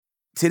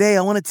Today,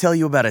 I want to tell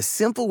you about a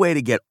simple way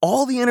to get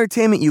all the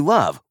entertainment you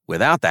love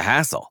without the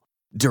hassle.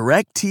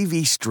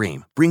 DirecTV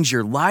Stream brings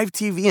your live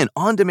TV and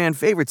on-demand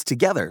favorites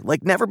together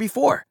like never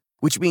before,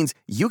 which means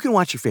you can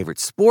watch your favorite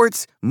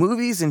sports,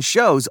 movies, and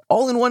shows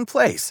all in one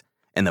place.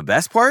 And the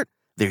best part?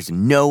 There's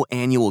no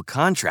annual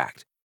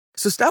contract.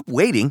 So stop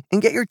waiting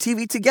and get your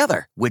TV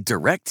together with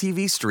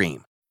DirecTV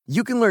Stream.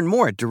 You can learn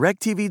more at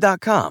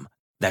directtv.com.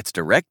 That's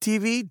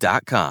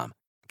directtv.com.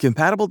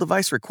 Compatible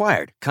device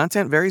required.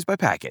 Content varies by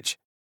package.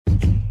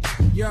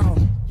 Yo, I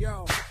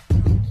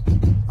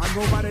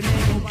go by the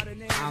name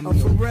of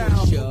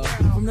Pharrell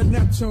from the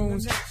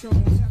Neptunes,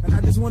 and I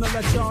just want to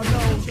let y'all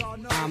know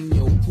I'm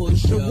your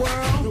pusher. The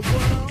world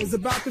is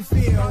about to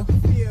feel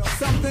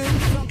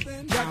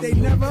something that they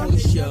never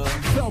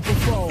felt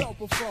before.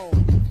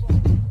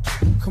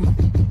 Come on.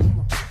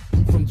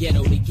 From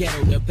ghetto to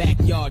ghetto, the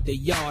backyard to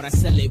yard, I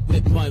sell it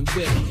whip on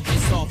whip.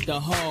 It's off the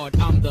hard,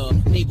 I'm the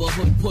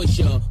neighborhood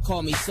pusher.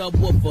 Call me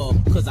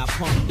subwoofer, cause I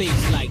pump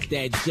bass like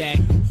that, Jack.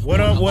 What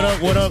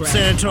up,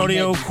 San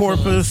Antonio,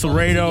 Corpus,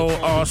 Laredo,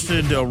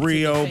 Austin, Del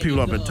Rio, people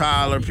up in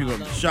Tyler, people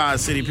up in Shaw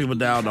City, people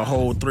down the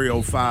whole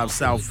 305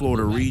 South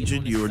Florida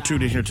region. You are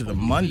tuned in here to the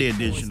Monday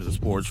edition of the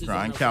Sports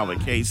Grind. Calvin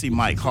Casey,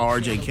 Mike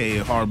Harge,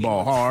 a.k.a.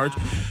 Hardball Harge.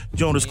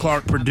 Jonas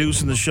Clark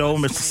producing the show.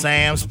 Mr.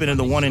 Sam spinning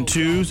the 1 and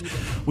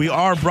 2s. We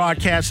are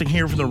broadcasting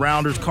here from the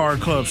Rounders Card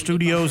Club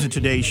studios, and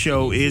today's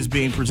show is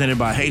being presented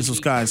by Hazel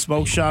Sky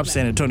Smoke Shop,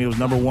 San Antonio's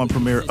 #1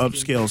 premier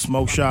upscale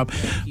smoke shop.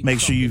 Make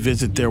sure you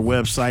visit their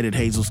website at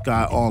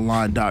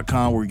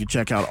hazelskyonline.com, where you can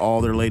check out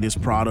all their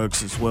latest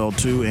products as well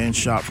too, and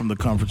shop from the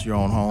comfort of your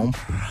own home.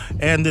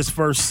 And this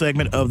first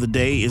segment of the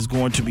day is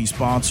going to be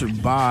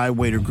sponsored by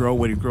Way to Grow.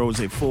 Way to Grow is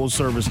a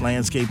full-service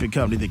landscaping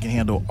company that can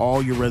handle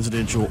all your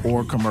residential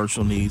or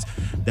commercial needs.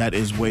 That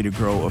is Way to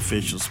Grow,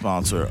 official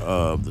sponsor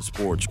of the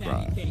Sports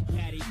Grind.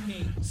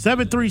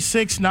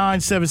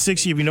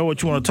 736-976. If you know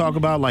what you want to talk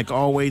about, like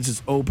always,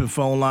 it's open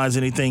phone lines.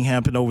 Anything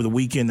happened over the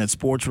weekend that's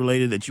sports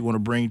related that you want to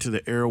bring to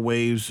the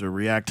airwaves or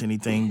react to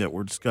anything that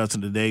we're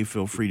discussing today,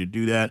 feel free to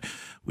do that.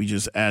 We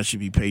just ask you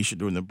to be patient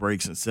during the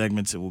breaks and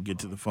segments, and we'll get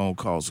to the phone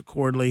calls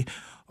accordingly.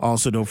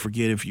 Also, don't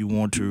forget, if you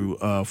want to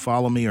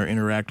follow me or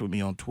interact with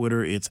me on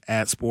Twitter, it's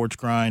at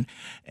SportsGrind.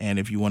 And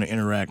if you want to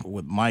interact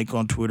with Mike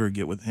on Twitter,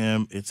 get with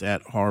him, it's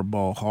at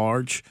Hardball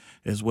Harge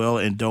as well.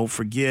 And don't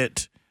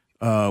forget,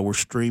 we're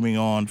streaming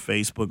on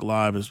Facebook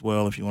Live as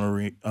well if you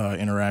want to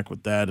interact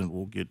with that, and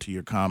we'll get to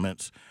your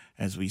comments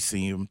as we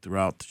see them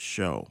throughout the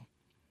show.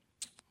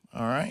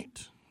 All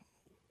right.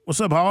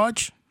 What's up,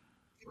 Hodge?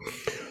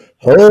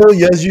 Oh,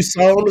 yes, you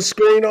saw on the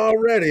screen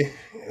already.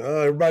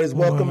 Everybody's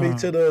welcoming me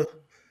to the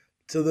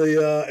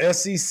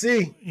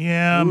SEC.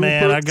 Yeah,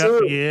 man.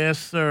 Yes,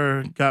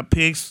 sir. Got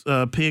pig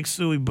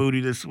suey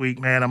booty this week,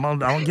 man. I'm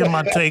gonna get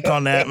my take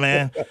on that,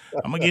 man.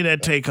 I'm gonna get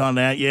that take on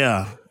that.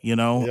 Yeah, you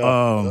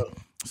know.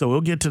 So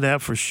we'll get to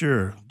that for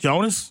sure.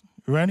 Jonas,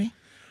 you ready?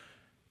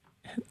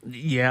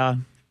 Yeah,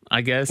 I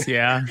guess.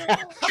 Yeah.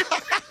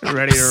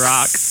 Ready to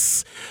rock.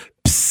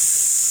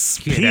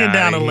 Peeing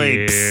down the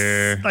lake.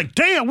 Like,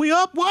 damn, we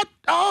up? What?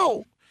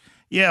 Oh,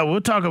 yeah.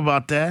 We'll talk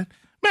about that.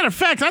 Matter of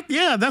fact,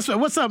 that's right.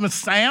 What's up, Mr.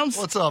 Sams?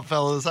 What's up,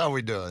 fellas? How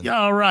we doing? Yeah,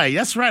 all right.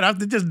 That's right.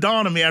 It just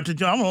dawned on me after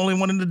I'm the only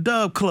one in the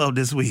Dub Club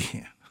this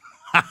weekend.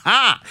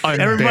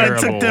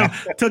 Everybody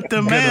took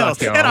them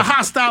mails. In a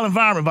hostile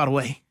environment, by the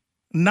way.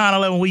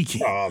 9/11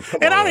 weekend.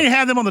 And I didn't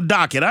have them on the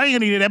docket. I ain't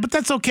gonna do that, but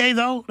that's okay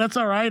though. That's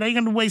all right. I ain't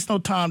gonna waste no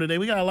time today.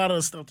 We got a lot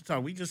of stuff to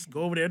talk. We just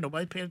go over there.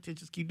 Nobody paying attention.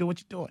 Just keep doing what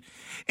you're doing.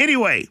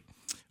 Anyway,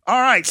 all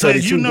right. So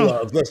as you know,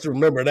 gloves. Let's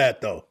remember that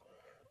though.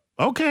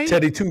 Okay.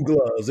 Teddy Two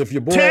Gloves. If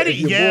you're boy,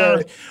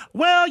 boy.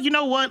 Well, you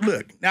know what?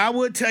 Look, now I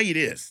would tell you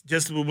this.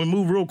 Just we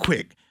move real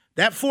quick.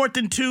 That 4th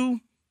and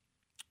 2,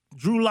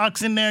 Drew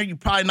Lock's in there. You're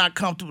probably not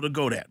comfortable to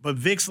go that. But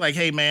Vic's like,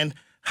 hey man,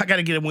 I got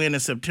to get a win in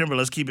September.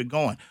 Let's keep it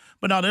going.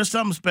 But no, there's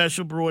something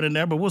special brewing in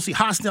there. But we'll see.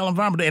 Hostile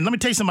environment. And let me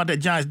tell you something about that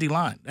Giants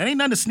D-line. That ain't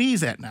nothing to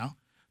sneeze at now.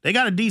 They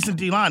got a decent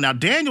D-line. Now,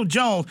 Daniel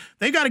Jones,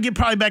 they got to get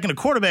probably back in the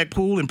quarterback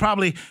pool. And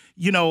probably,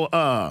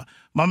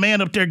 my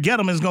man up there,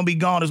 Gettleman's going to be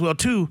gone as well,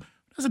 too.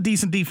 There's a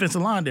decent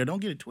defensive line there.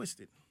 Don't get it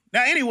twisted.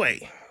 Now,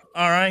 anyway,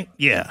 all right.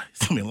 Yeah,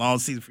 it's going to be a long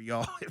season for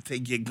y'all if they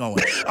get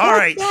going. All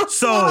right.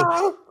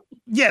 So,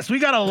 yes, we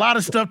got a lot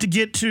of stuff to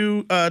get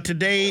to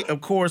today.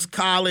 Of course,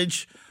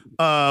 college.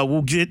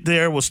 We'll get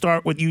there. We'll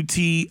start with UT.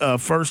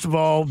 First of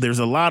all, there's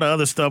a lot of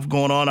other stuff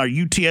going on. Our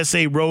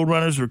UTSA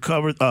Roadrunners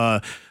recovered.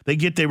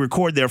 They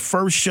record their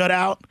first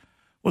shutout.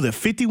 Was it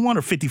 51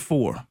 or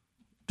 54-0?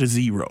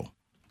 54-0.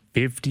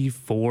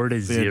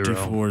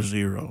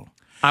 54-0.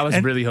 I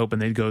was really hoping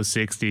they'd go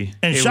 60.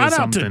 And shout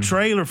out to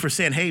Trailer for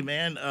saying, hey,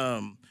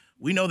 man,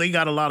 we know they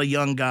got a lot of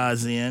young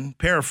guys in,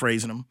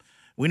 paraphrasing them.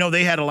 We know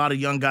they had a lot of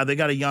young guys. They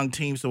got a young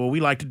team. So what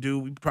we like to do,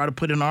 we try to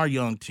put in our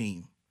young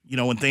team. You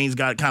know, when things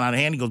got kind of out of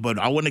hand, he goes, but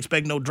I wouldn't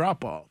expect no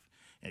drop-off.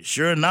 And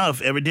sure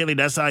enough, evidently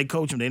that's how he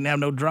coached them. They didn't have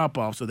no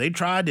drop-off. So they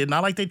tried it.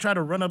 Not like they tried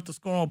to run up the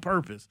score on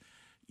purpose.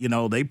 You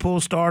know, they pull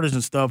starters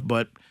and stuff,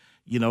 but,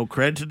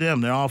 credit to them.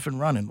 They're off and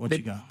running. What you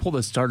got? Pull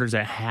the starters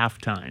at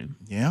halftime.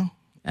 Yeah.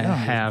 At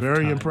halftime.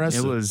 Very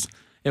impressive.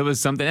 It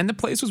was something, and the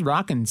place was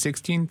rocking.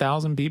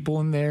 16,000 people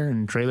in there,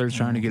 and trailers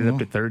trying to get it up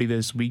to 30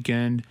 this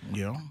weekend.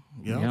 Yeah.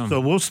 So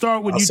we'll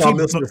start with I you. saw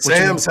Mr.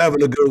 Sam's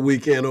having a good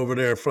weekend over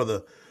there for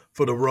the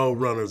Road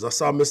Runners. I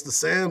saw Mr.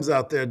 Sam's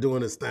out there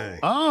doing his thing.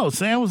 Oh,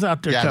 Sam was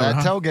out there. Yeah, covering,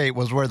 that tailgate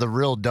was where the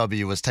real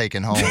W was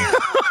taken home.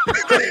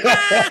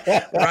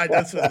 Right,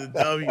 that's what the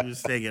W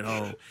was taking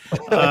home.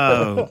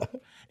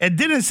 And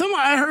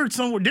I heard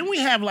somewhere, didn't we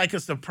have like a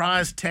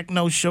surprise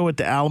techno show at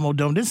the Alamo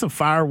Dome? Didn't some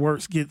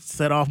fireworks get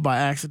set off by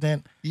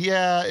accident?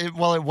 Yeah, it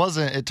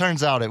wasn't. It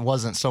turns out it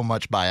wasn't so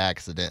much by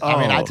accident.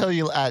 I mean, I tell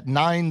you, at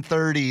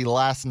 9:30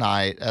 last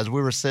night, as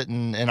we were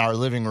sitting in our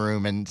living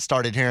room and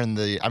started hearing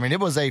it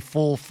was a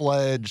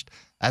full-fledged,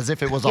 as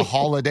if it was a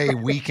holiday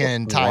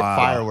weekend type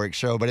fireworks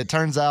show. But it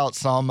turns out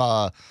some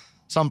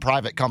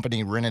private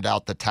company rented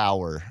out the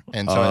tower,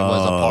 and so it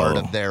was a part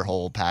of their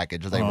whole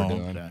package they were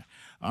doing. Okay.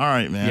 All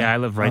right, man. Yeah, I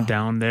live right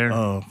down there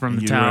from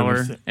the you tower,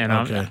 live and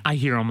okay. I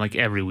hear them like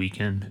every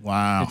weekend.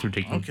 Wow. It's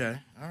ridiculous. Okay.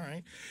 All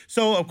right.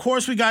 So, of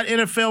course, we got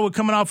NFL. We're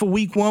coming off of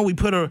week 1. We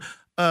put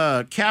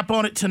a cap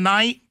on it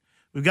tonight.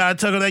 We've got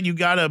to talk about that. You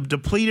got a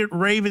depleted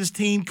Ravens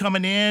team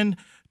coming in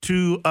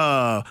to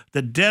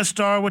the Death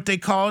Star, what they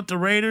call it, the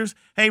Raiders.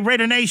 Hey,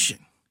 Raider Nation,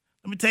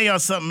 let me tell y'all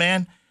something,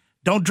 man.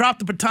 Don't drop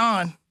the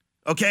baton,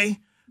 okay?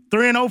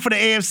 3-0 for the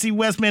AFC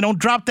West, man. Don't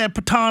drop that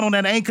baton on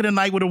that anchor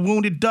tonight with a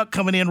wounded duck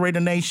coming in, Raider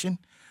Nation.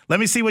 Let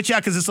me see what y'all,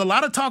 because there's a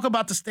lot of talk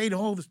about the stadium.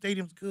 Oh, the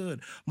stadium's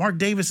good. Mark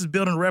Davis is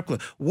building a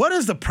replica. What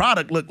does the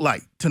product look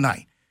like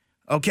tonight?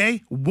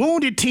 Okay?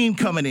 Wounded team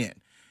coming in.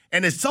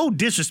 And it's so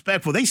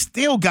disrespectful. They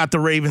still got the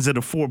Ravens at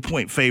a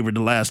 4-point favorite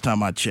the last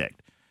time I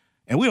checked.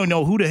 And we don't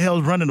know who the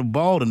hell's running the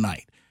ball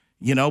tonight.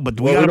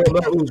 But we don't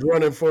know who's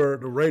running for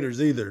the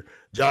Raiders either.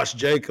 Josh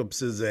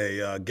Jacobs is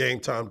a game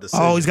time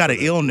decision. Oh, he's got an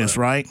illness,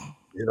 right?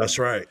 Yeah, that's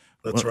right.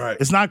 That's right.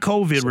 It's not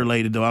COVID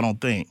related, though, I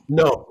don't think.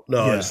 No,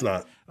 it's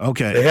not.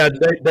 Okay.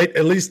 They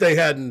at least they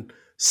hadn't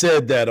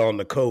said that on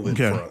the COVID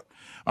front.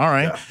 All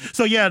right. Yeah.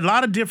 So, a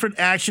lot of different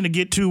action to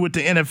get to with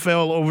the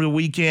NFL over the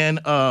weekend.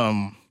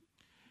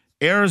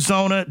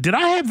 Arizona, did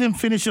I have them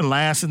finishing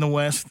last in the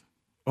West?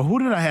 Or who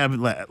did I have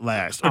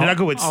last? Or did I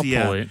go with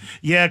Seattle?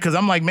 Yeah, because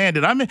I'm like, man,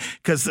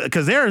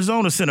 because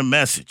Arizona sent a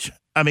message.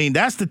 I mean,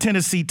 that's the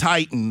Tennessee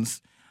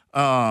Titans.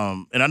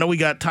 And I know we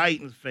got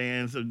Titans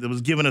fans that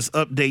was giving us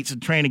updates at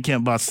training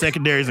camp about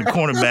secondaries and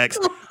cornerbacks.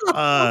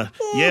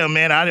 Yeah,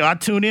 man, I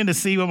tuned in to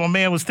see what my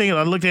man was thinking.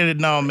 I looked at it,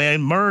 no,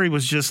 man, Murray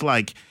was just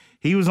like,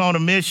 he was on a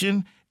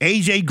mission.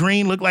 A.J.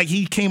 Green looked like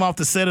he came off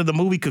the set of the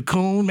movie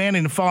Cocoon, man,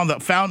 and found the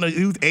Fountain of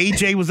Youth.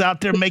 A.J. was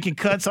out there making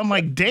cuts. I'm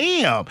like,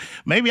 damn,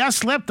 maybe I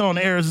slept on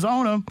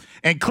Arizona.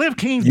 And Cliff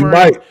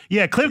Kingsbury,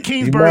 Cliff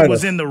Kingsbury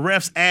was in the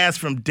ref's ass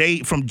from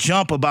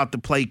jump about the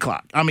play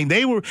clock. I mean,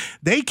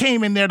 they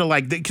came in there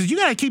to because you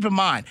got to keep in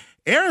mind,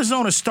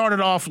 Arizona started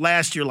off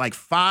last year like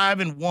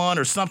 5-1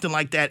 or something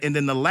like that, and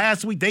then the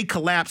last week they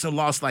collapsed and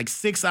lost like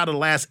 6 out of the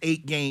last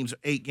 8 games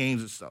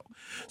or so.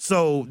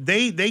 So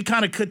they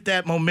kind of cut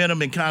that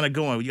momentum and kind of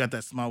going. You got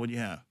that smile? What do you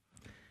have?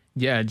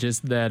 Yeah,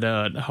 just that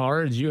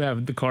hard. You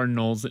have the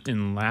Cardinals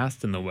in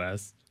last in the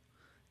West.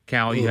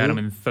 Cal, you had them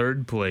in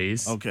third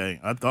place. Okay,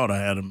 I thought I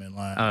had them in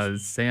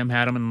last. Sam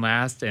had them in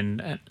last,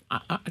 and I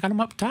got them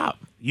up top.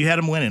 You had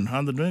them winning,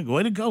 huh?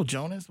 Way to go,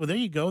 Jonas. Well, there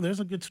you go. There's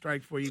a good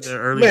strike for you there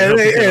early. Man,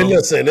 hey,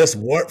 listen, that's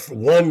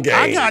one game.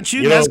 I got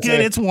you. That's good.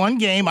 It's one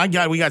game.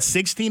 We got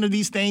 16 of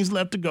these things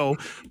left to go,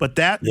 but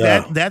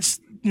that's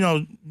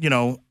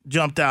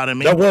jumped out at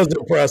me. That was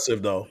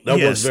impressive, though. That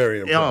was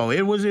very impressive. Oh,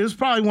 it was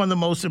probably one of the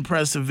most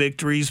impressive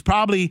victories.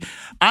 Probably,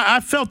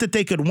 I felt that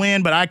they could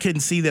win, but I couldn't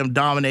see them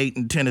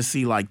dominating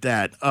Tennessee like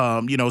that.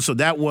 So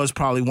that was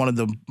probably one of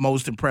the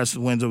most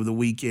impressive wins over the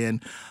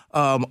weekend.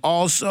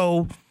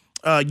 Also,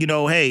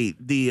 hey,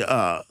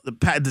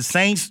 the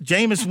Saints,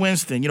 Jameis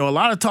Winston. A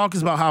lot of talk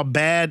is about how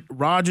bad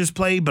Rodgers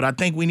played, but I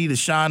think we need to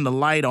shine the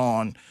light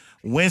on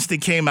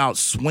Winston came out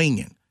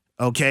swinging.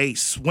 Okay,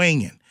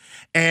 swinging.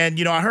 And,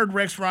 I heard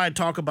Rex Ryan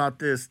talk about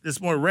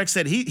this morning. Rex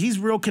said he's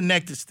real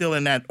connected still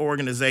in that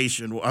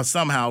organization,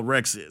 somehow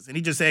Rex is. And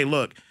he just said, hey,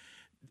 look,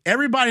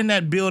 everybody in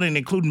that building,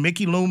 including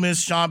Mickey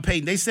Loomis, Sean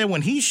Payton, they said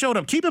when he showed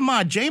up, keep in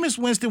mind, Jameis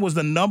Winston was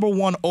the number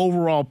 1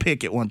 overall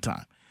pick at one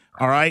time.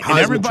 All right?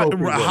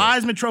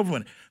 Heisman Trophy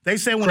winner. They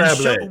said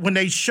when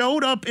they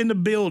showed up in the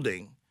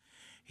building,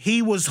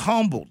 he was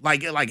humbled.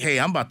 Like, hey,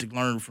 I'm about to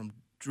learn from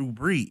Drew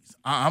Brees.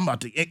 I'm about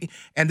to,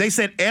 and they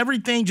said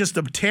everything just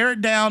to tear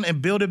it down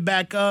and build it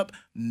back up.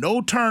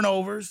 No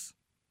turnovers,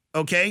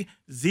 okay?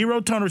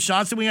 0 turnovers.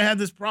 Sean said we had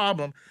this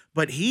problem,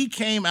 but he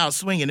came out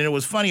swinging, and it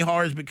was funny,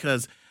 Harsh,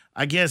 because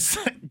I guess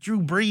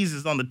Drew Brees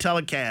is on the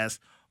telecast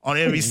on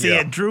NBC,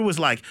 and Drew was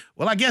like,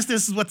 well, I guess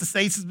this is what the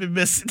Saints has been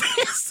missing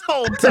this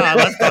whole time.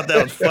 I thought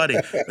that was funny.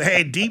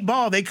 Hey, deep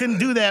ball, they couldn't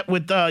do that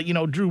with,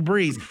 Drew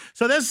Brees.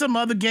 So there's some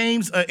other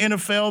games,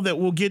 NFL, that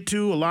we'll get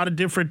to, a lot of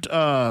different,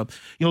 a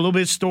little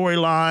bit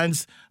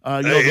storylines.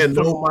 And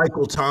no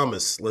Michael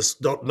Thomas. Let's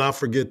not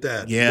forget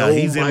that. Yeah, no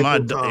he's in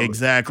Michael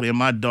exactly in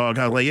my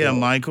doghouse. Like, yeah,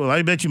 Michael.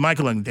 I bet you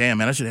Michael like, damn,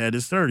 man, I should have had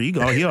this 30.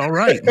 He all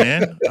right,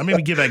 man. I mean,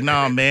 we get back,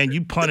 nah, man,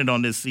 you punted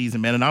on this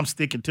season, man, and I'm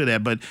sticking to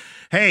that. But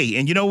hey,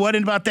 and you know what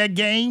about that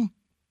game?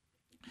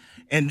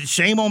 And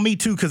shame on me,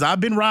 too, because I've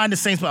been riding the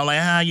Saints, but I'm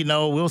like,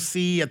 we'll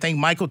see. I think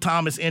Michael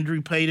Thomas'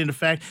 injury played into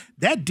fact.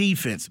 That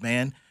defense,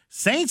 man.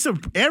 Saints are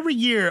every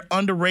year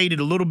underrated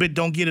a little bit,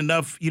 don't get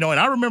enough, and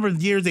I remember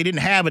years they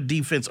didn't have a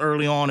defense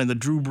early on in the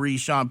Drew Brees,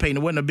 Sean Payton.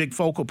 It wasn't a big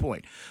focal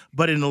point.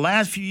 But in the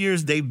last few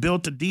years, they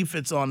built a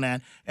defense on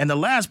that. And the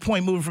last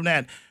point moving from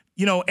that,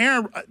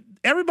 Aaron,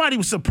 everybody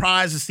was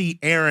surprised to see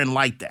Aaron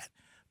like that.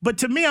 But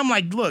to me, I'm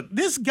like, look,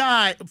 this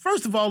guy,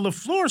 first of all,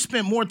 LaFleur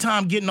spent more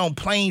time getting on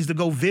planes to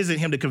go visit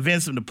him to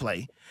convince him to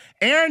play.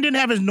 Aaron didn't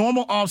have his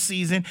normal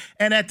offseason,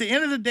 and at the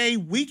end of the day,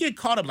 we get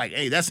caught up like,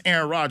 hey, that's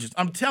Aaron Rodgers.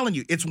 I'm telling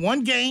you, it's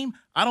one game.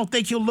 I don't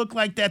think he'll look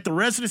like that the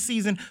rest of the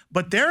season,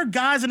 but there are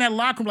guys in that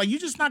locker room like, you're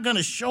just not going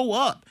to show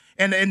up.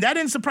 And that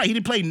didn't surprise. He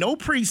didn't play no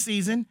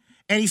preseason,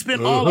 and he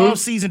spent all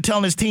offseason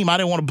telling his team, I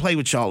didn't want to play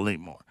with y'all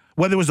anymore,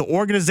 whether it was the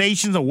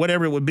organizations or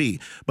whatever it would be.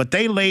 But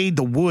they laid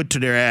the wood to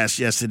their ass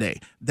yesterday.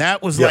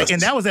 That was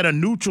and that was at a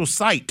neutral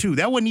site, too.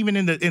 That wasn't even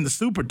in the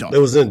Superdome. It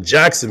was in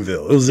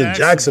Jacksonville. in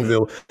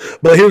Jacksonville.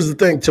 But here's the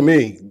thing to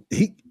me.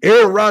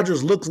 Aaron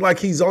Rodgers looks like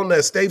he's on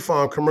that State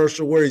Farm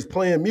commercial where he's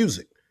playing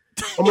music.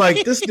 I'm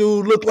like, this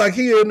dude looked like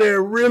he in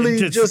there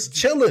really just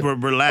chilling.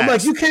 Relax. I'm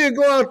like, you can't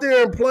go out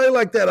there and play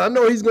like that. I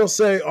know he's going to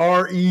say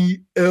RELAX,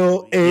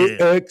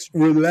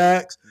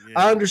 relax. Yeah.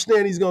 I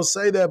understand he's going to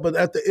say that, but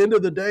at the end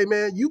of the day,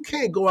 man, you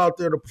can't go out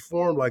there to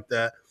perform like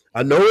that.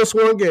 I know it's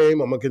one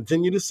game. I'm going to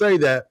continue to say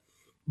that.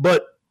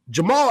 But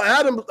Jamal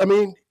Adams,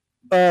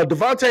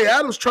 Devontae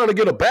Adams trying to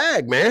get a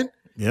bag, man.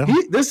 Yeah.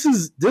 This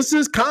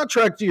is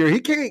contract year. He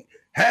can't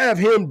have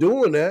him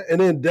doing that. And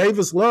then not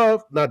Davis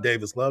Love,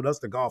 that's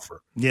the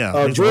golfer.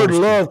 Yeah.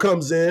 Jordan Love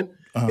comes in,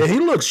 and he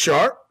looks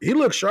sharp.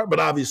 But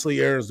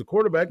obviously Aaron's the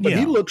quarterback. But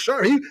he looks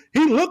sharp. He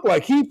looked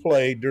like he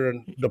played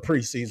during the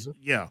preseason.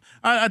 Yeah.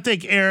 I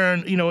think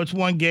Aaron, it's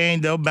one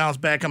game. They'll bounce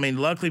back.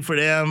 Luckily for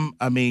them,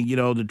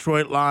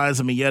 Detroit Lions,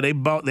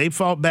 they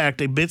fought back.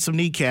 They bit some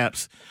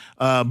kneecaps.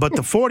 But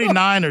the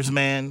 49ers,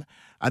 man,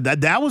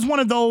 that was one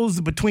of those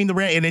between the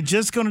Rams, and it's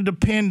just going to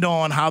depend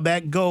on how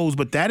that goes.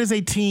 But that is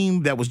a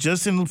team that was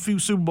just in the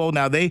Super Bowl.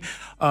 Now they,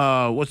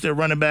 what's their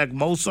running back,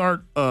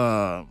 Mozart?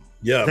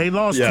 They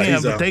lost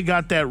him, but they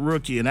got that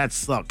rookie, and that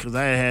sucked because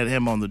I had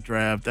him on the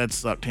draft. That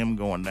sucked him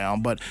going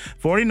down. But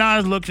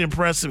 49ers looked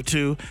impressive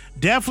too.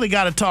 Definitely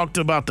got to talk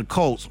about the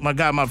Colts. My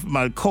guy,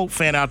 my Colt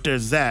fan out there,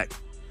 Zach.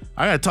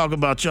 I got to talk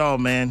about y'all,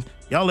 man.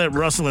 Y'all let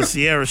Russell and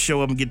Sierra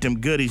show up and get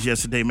them goodies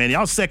yesterday, man.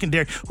 Y'all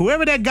secondary.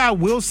 Whoever that guy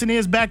Wilson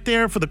is back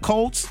there for the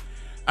Colts,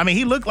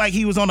 he looked like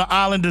he was on the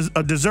island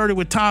deserted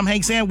with Tom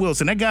Hanks and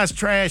Wilson. That guy's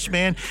trash,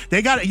 man.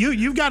 They've got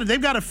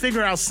to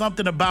figure out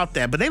something about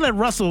that. But they let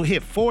Russell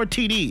hit 4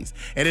 TDs.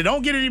 And it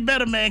don't get any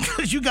better, man,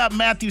 because you got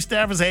Matthew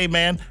Stafford. Hey,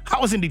 man, I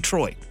was in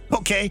Detroit,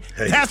 okay?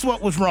 Hey. That's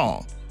what was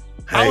wrong.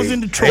 I was in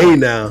Detroit. Hey,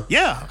 now.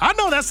 Yeah, I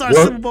know that's our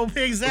Super Bowl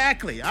pick.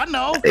 Exactly. I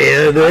know.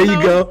 Yeah, there you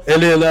go.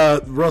 And then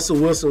Russell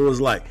Wilson was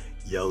like,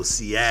 yo,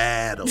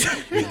 Seattle,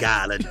 we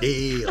got a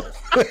deal.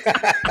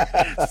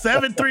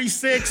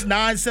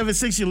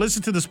 736-976. You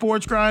listen to the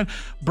Sports Grind,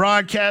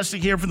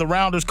 broadcasting here from the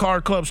Rounders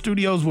Car Club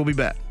Studios. We'll be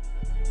back.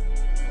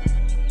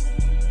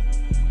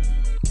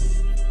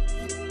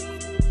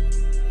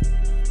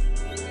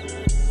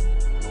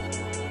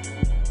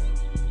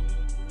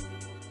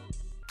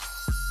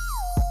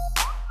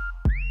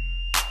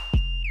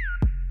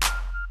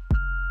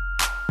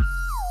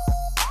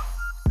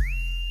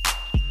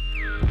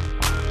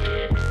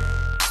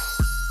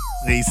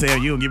 See,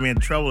 Sam, you gonna get me in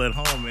trouble at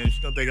home, man.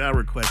 She don't think I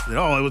requested it.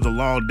 Oh, it was a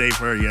long day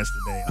for her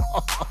yesterday. I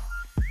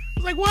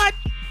was like, what?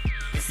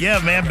 Yeah,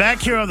 man,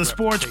 back here on the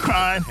Sports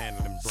Grind,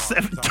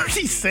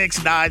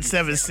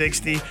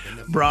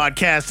 736-9760,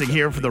 broadcasting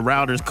here from the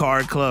Rounders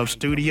Car Club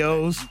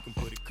Studios.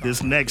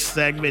 This next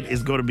segment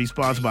is going to be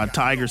sponsored by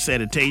Tiger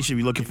Sanitation. If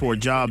you're looking for a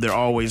job, they're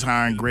always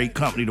hiring. Great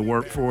company to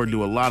work for,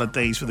 do a lot of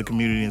things for the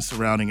community and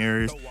surrounding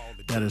areas.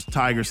 That is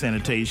Tiger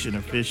Sanitation,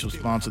 official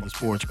sponsor of the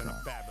Sports Grind.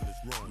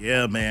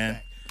 Yeah,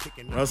 man.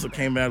 Russell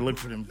came out and looked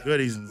for them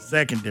goodies in the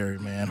secondary,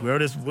 man. Whoever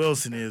this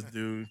Wilson is,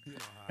 dude.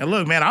 And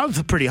look, man, I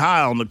was pretty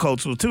high on the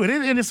Colts too.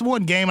 And it's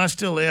one game, I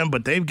still am,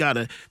 but they've got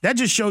to – that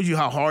just shows you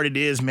how hard it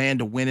is, man,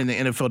 to win in the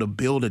NFL, to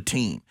build a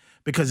team.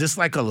 Because it's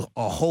like a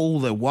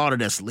hole of water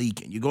that's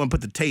leaking. You go and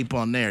put the tape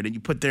on there, then you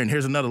put there, and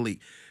here's another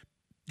leak.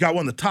 Got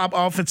one of the top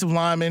offensive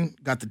linemen,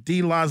 got the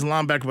D-lines and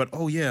linebacker, but,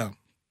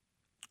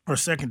 or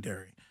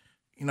secondary.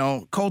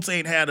 Colts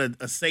ain't had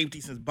a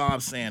safety since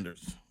Bob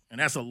Sanders, and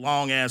that's a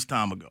long-ass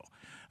time ago.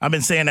 I've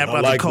been saying that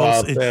about the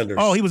Colts.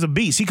 He was a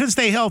beast. He couldn't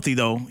stay healthy,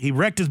 though. He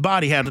wrecked his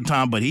body half the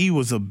time, but he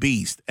was a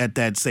beast at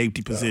that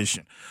safety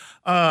position.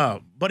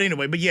 But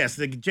anyway, yes,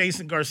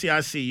 Jason Garcia,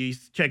 I see you.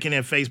 He's checking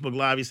in Facebook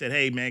Live. He said,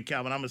 hey, man,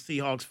 Calvin, I'm a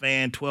Seahawks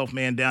fan, 12th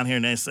man down here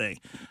in SA.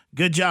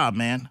 Good job,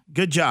 man.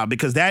 Good job,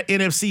 because that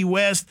NFC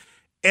West,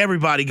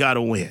 everybody got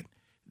to win.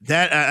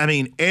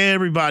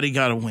 everybody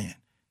got to win.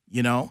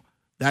 You know,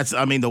 the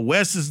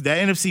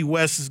NFC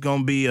West is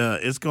going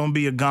to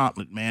be a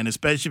gauntlet, man.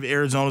 Especially if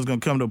Arizona's going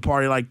to come to a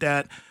party like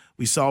that.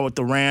 We saw what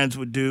the Rams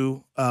would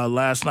do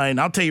last night, and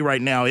I'll tell you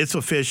right now, it's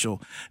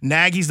official.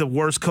 Nagy's the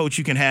worst coach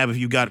you can have if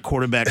you got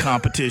quarterback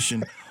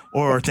competition.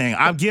 Or thing.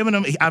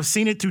 I've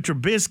seen it through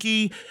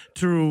Trubisky,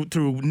 through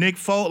Nick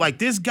Foles. Like,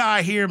 this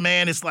guy here,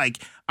 man, it's like,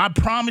 I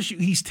promise you,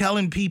 he's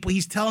telling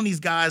these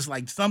guys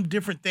like some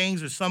different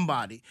things or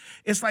somebody.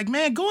 It's like,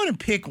 man, go in and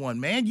pick one,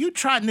 man. You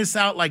trotting this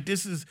out like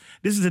this is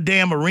a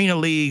damn arena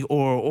league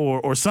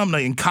or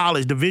something in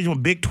college, Division I,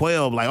 Big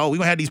 12. Like, oh, we're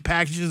gonna have these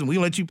packages and we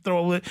let you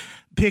throw it.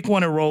 Pick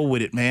one and roll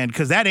with it, man,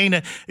 because that ain't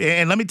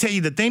and let me tell you,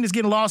 the thing that's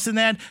getting lost in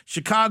that,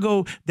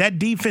 Chicago, that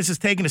defense is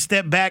taking a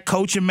step back.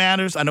 Coaching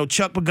matters. I know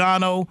Chuck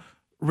Pagano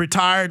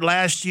retired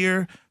last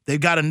year. They've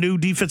got a new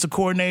defensive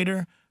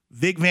coordinator,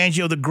 Vic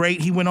Fangio the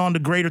Great. He went on to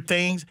greater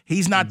things.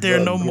 He's not there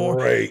no more.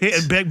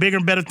 Bigger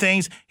and better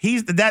things.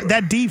 He's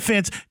that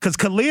defense, because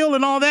Khalil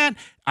and all that,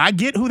 I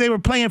get who they were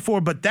playing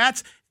for, but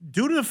that's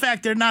due to the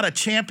fact they're not a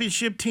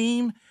championship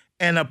team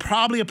and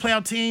probably a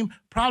playoff team,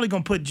 probably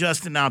going to put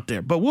Justin out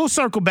there. But we'll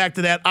circle back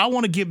to that. I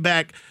want to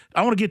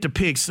get to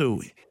Pig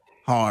Suey,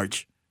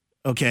 Harge.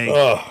 Okay?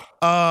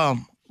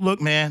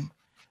 Look, man,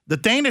 the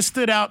thing that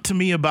stood out to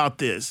me about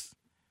this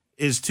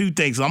is two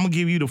things. I'm going to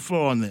give you the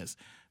floor on this.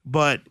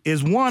 But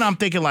is one, I'm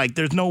thinking like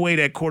there's no way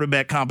that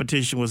quarterback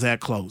competition was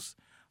that close.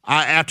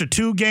 After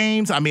 2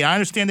 games, I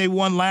understand they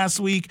won last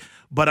week,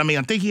 but I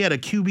think he had a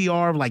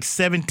QBR of like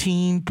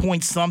 17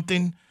 point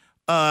something.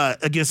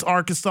 Against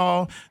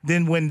Arkansas.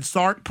 Then when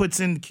Sark puts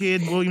in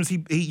Kid Williams,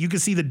 you can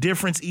see the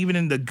difference even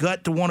in the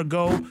gut to want to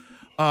go.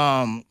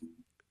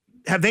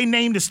 Have they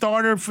named a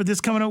starter for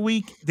this coming up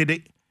week? Did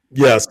they?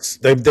 Yes,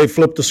 they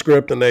flipped the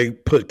script and they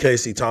put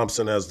Casey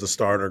Thompson as the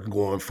starter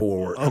going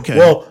forward. Okay.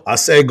 Well, I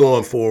say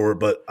going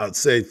forward, but I'd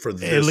say for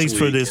this week. At least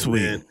for this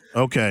week.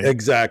 Okay.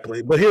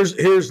 Exactly. But here's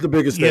the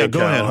biggest thing. Yeah, go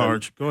ahead,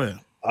 Harge. Go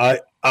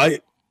ahead.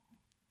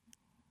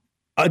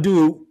 I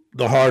do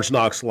the Hard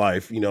Knocks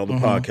Life, the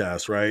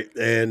podcast, right?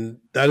 And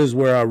that is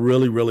where I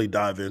really, really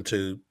dive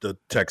into the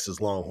Texas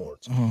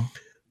Longhorns.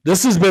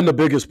 This has been the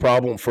biggest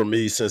problem for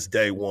me since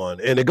day one.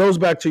 And it goes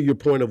back to your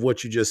point of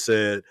what you just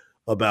said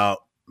about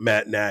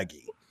Matt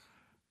Nagy.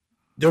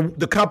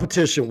 The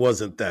competition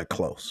wasn't that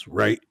close,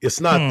 right? It's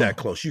not that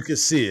close. You can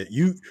see it.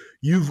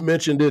 You've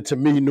mentioned it to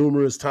me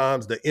numerous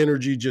times. The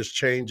energy just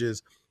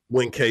changes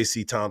when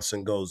Casey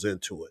Thompson goes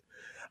into it.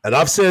 And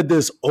I've said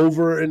this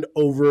over and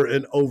over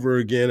and over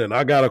again, and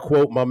I got to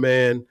quote my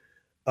man,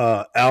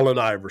 Allen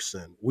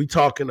Iverson. We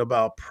talking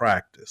about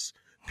practice.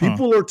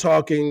 People are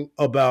talking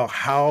about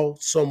how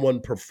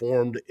someone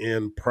performed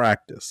in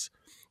practice.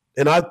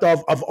 And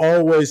I've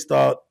always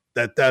thought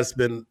that that's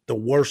been the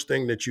worst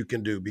thing that you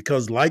can do,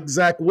 because like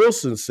Zach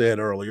Wilson said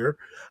earlier,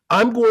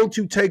 I'm going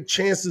to take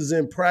chances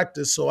in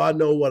practice so I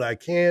know what I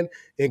can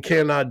and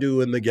cannot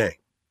do in the game.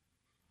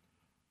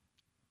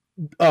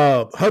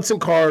 Hudson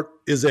Card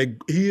is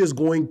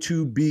going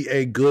to be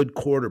a good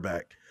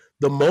quarterback.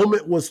 The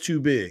moment was too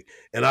big.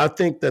 And I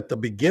think that the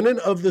beginning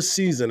of the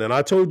season, and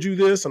I told you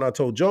this, and I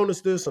told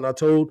Jonas this, and I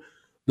told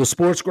the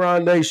Sports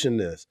Grind Nation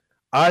this,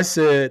 I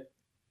said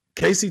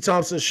Casey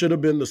Thompson should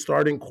have been the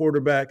starting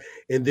quarterback,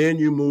 and then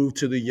you move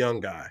to the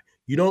young guy.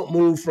 You don't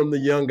move from the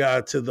young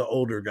guy to the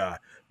older guy,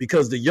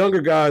 because the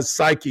younger guy's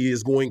psyche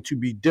is going to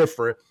be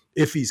different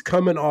if he's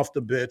coming off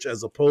the bench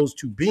as opposed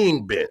to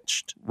being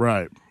benched.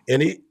 Right.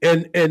 And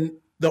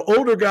the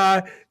older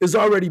guy has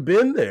already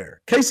been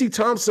there. Casey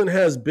Thompson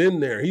has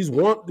been there. He's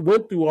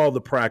went through all the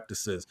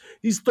practices.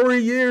 He's 3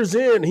 years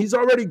in. He's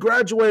already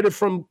graduated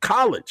from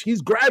college.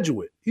 He's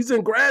graduate. He's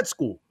in grad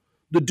school.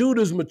 The dude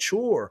is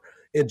mature.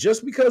 And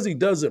just because he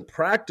doesn't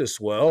practice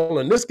well,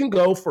 and this can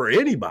go for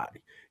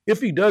anybody,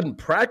 if he doesn't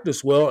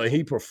practice well and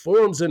he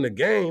performs in the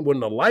game when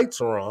the lights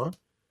are on,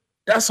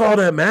 that's all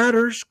that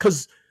matters,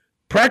 because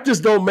practice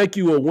don't make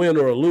you a win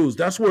or a lose.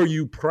 That's where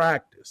you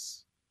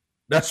practice.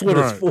 That's what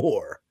it's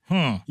for.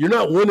 You're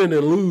not winning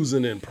and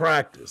losing in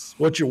practice.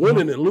 What you're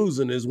winning and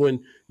losing is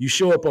when you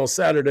show up on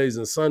Saturdays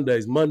and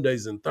Sundays,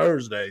 Mondays and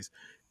Thursdays,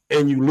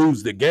 and you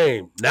lose the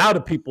game. Now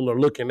the people are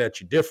looking at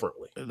you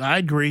differently. I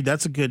agree.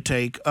 That's a good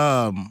take.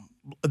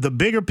 The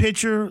bigger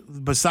picture,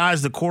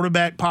 besides the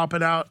quarterback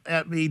popping out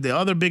at me, the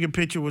other bigger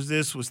picture was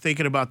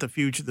thinking about the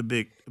future, the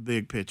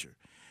big picture.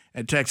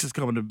 And Texas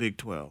coming to Big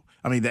 12.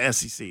 The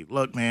SEC.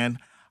 Look, man,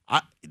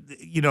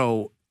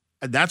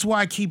 that's why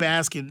I keep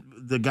asking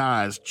the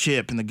guys,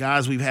 Chip, and the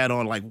guys we've had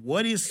on, like,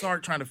 what is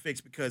Sark trying to fix?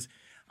 Because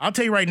I'll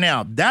tell you right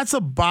now, that's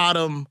a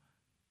bottom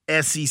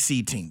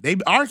SEC team.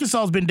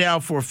 Arkansas has been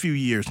down for a few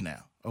years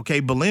now.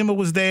 Okay, Bielema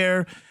was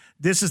there.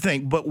 This is the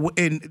thing.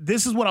 And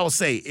this is what I will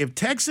say. If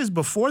Texas,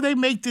 before they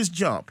make this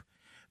jump,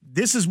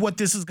 this is what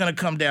this is going to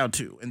come down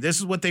to. And this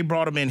is what they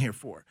brought them in here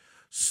for.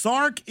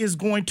 Sark is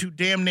going to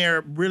damn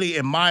near, really,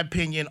 in my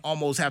opinion,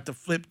 almost have to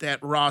flip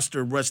that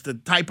roster, rush the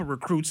type of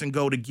recruits and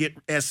go to get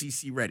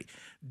SEC ready.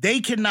 They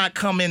cannot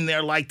come in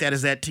there like that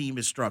as that team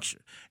is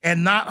structured.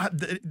 And not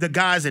the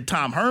guys that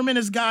Tom Herman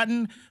has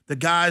gotten, the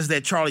guys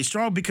that Charlie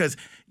Strong, because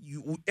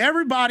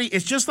everybody,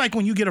 it's just like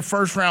when you get a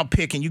first-round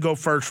pick and you go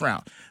first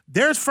round.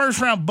 There's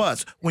first-round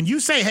busts. When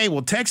you say, hey,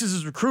 well, Texas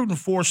is recruiting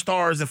 4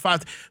 stars and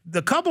 5,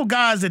 the couple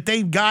guys that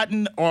they've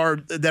gotten or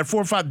that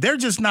 4 or 5, they're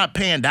just not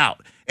panned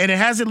out. And it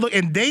hasn't look,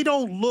 and they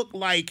don't look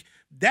like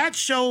that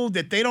showed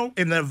that they don't,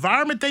 in the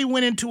environment they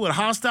went into, a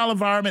hostile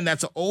environment,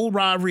 that's an old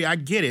rivalry, I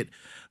get it.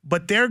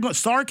 But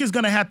Sark is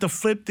going to have to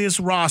flip this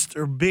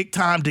roster big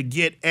time to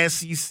get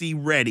SEC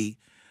ready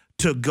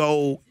to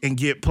go and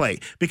get play.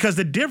 Because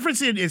the difference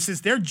is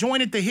since they're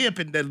joined at the hip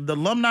and the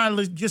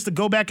alumni just to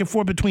go back and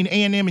forth between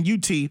A&M and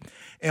UT,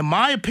 in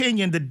my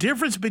opinion, the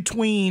difference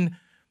between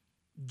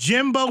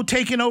Jimbo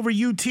taking over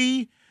UT,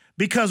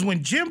 because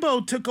when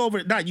Jimbo took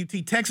over, not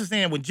UT, Texas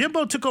A&M, when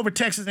Jimbo took over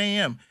Texas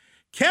A&M,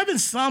 Kevin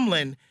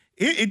Sumlin,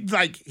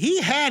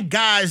 he had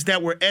guys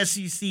that were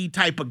SEC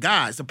type of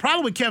guys. The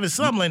problem with Kevin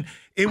Sumlin,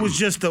 it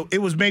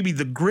was maybe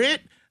the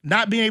grit,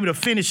 not being able to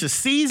finish a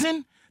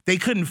season. They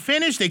couldn't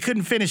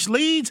finish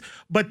leads,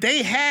 but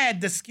they had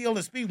the skill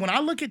and speed. When I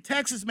look at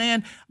Texas,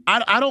 man,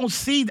 I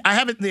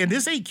haven't, and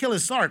this ain't killing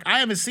Sark. I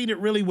haven't seen it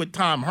really with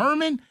Tom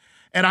Herman,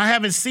 and I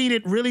haven't seen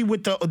it really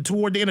with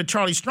toward the end of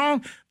Charlie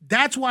Strong.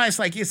 That's why it's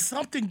like it's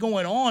something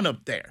going on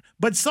up there.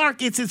 But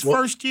Sark, it's his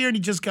first year and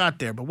he just got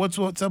there. But what's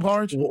up,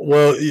 Harge?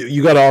 Well,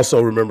 you got to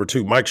also remember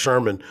too, Mike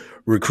Sherman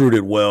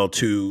recruited well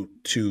to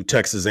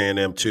Texas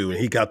A&M too, and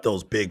he got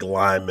those big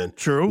linemen.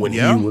 True, when he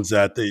was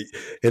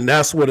and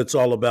that's what it's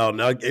all about.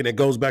 Now, and it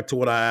goes back to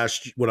what I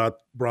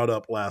brought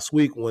up last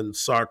week when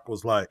Sark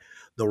was like,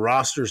 the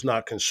roster's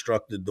not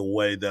constructed the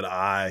way that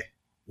I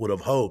would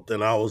have hoped.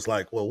 And I was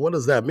like, well, what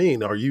does that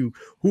mean?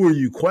 Who are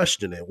you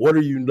questioning? What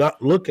are you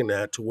not looking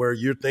at to where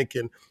you're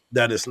thinking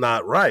that it's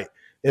not right?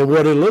 And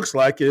what it looks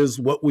like is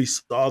what we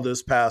saw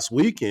this past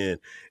weekend.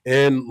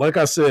 And like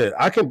I said,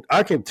 I can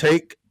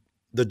take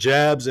the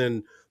jabs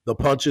and the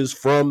punches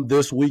from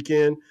this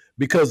weekend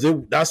because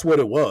that's what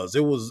it was.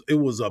 It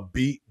was a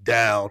beat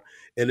down,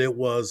 and it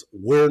was,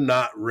 we're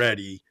not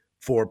ready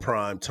for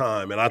prime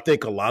time. And I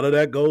think a lot of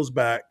that goes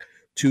back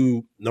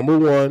to, number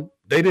one,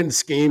 they didn't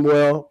scheme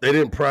well. They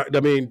didn't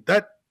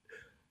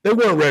they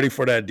weren't ready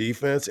for that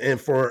defense. And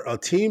for a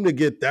team to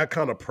get that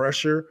kind of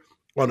pressure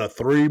on a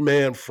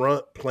 3-man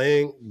front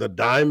playing the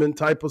diamond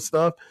type of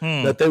stuff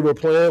that they were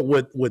playing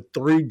with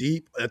 3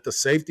 deep at the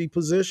safety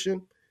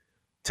position,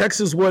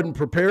 Texas wasn't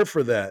prepared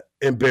for that.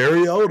 And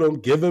Barry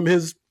Odom, give him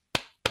his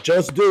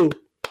just due.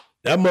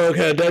 That mug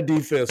had that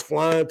defense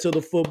flying to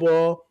the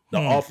football.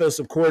 The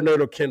offensive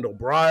coordinator, Kendall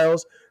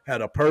Briles,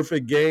 had a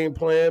perfect game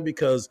plan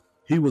because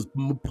he was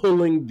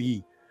pulling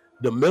the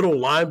middle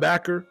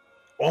linebacker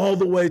all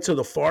the way to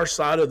the far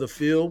side of the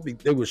field.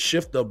 They would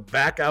shift the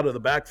back out of the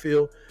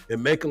backfield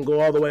and make them go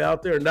all the way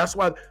out there. And that's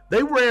why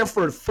they ran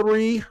for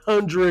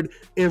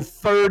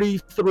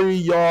 333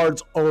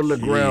 yards on the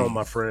ground,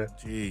 my friend.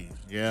 Jeez,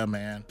 yeah,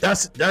 man.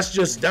 That's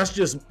just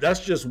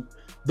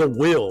the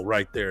will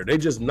right there. They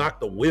just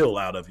knocked the will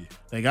out of you.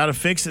 They got to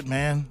fix it,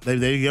 man.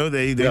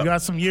 They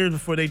got some years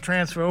before they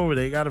transfer over.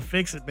 They got to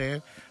fix it,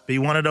 man. Be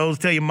one of those,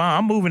 tell your mom,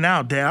 I'm moving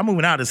out, Dad. I'm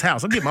moving out of this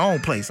house. I'll get my own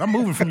place. I'm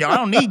moving from y'all. I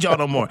don't need y'all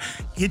no more.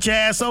 Get your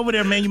ass over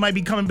there, man. You might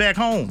be coming back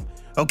home.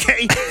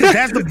 Okay?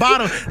 That's the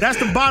bottom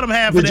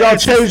half of the Did y'all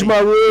change my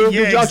room?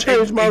 Yeah, Did y'all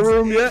change my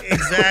room yet?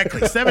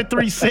 Exactly.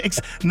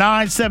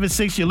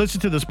 736-976. You listen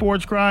to the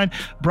Sports Grind,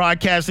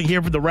 broadcasting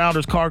here from the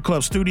Rounders Car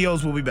Club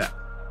Studios. We'll be back.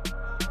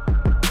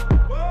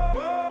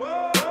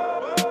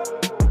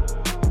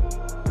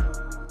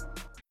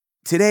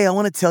 Today, I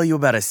want to tell you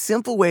about a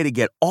simple way to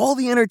get all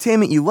the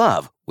entertainment you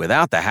love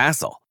without the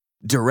hassle.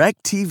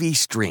 DirecTV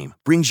Stream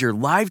brings your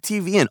live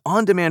TV and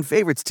on-demand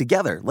favorites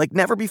together like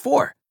never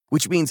before,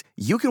 which means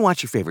you can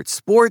watch your favorite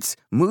sports,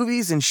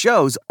 movies, and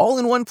shows all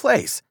in one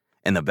place.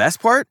 And the best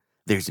part?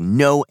 There's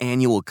no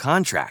annual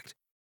contract.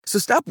 So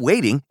stop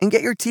waiting and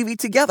get your TV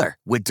together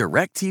with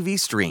DirecTV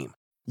Stream.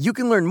 You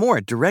can learn more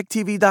at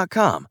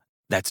DirecTV.com.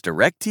 That's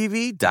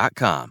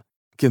DirecTV.com.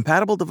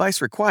 Compatible device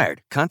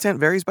required. Content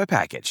varies by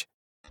package.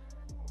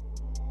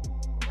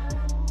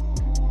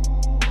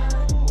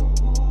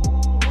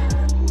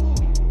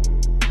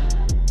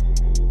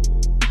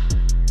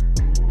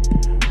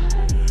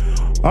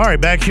 All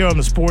right, back here on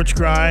the Sports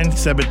Grind,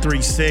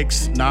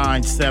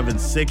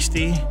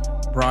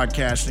 736-9760.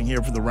 Broadcasting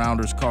here for the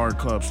Rounders Card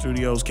Club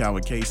Studios.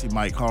 Calvin Casey,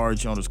 Mike Hard,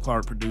 Jonas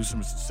Clark, producer,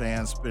 Mr.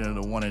 Sands, spinning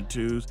the 1 and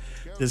 2s.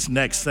 This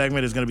next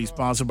segment is going to be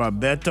sponsored by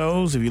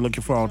Beto's. If you're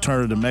looking for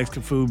alternative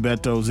Mexican food,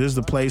 Beto's is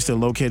the place. They're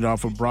located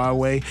off of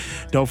Broadway.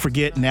 Don't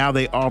forget, now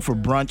they offer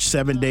brunch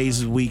 7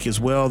 days a week as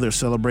well. They're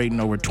celebrating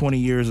over 20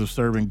 years of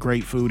serving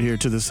great food here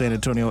to the San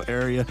Antonio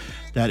area.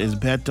 That is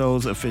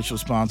Beto's, official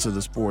sponsor of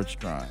the Sports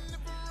Grind.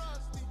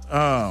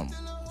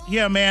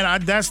 Yeah,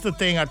 man, that's the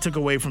thing I took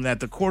away from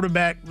that. The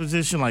quarterback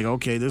position, like,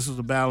 okay, this was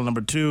a battle.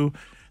 Number 2,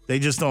 They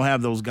just don't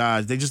have those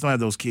guys. They just don't have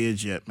those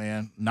kids yet,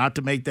 man. Not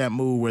to make that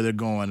move where they're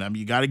going. I mean,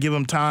 you got to give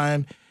him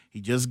time. He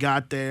just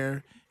got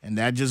there, and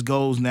that just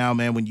goes now,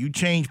 man. When you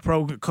change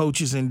pro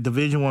coaches in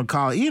Division I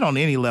college, even on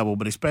any level,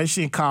 but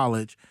especially in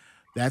college,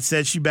 that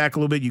sets you back a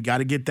little bit. You got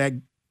to get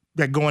that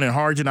going. And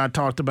Harge and I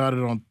talked about it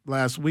on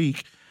last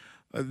week.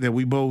 That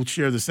we both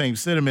share the same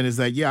sentiment is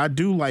that, yeah, I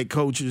do like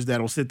coaches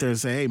that'll sit there and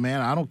say, hey,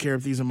 man, I don't care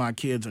if these are my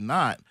kids or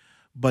not.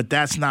 But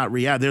that's not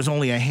reality. There's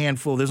only a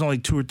handful. There's only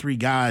 2 or 3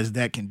 guys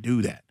that can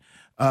do that.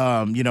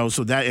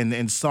 So that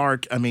and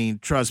Sark, I mean,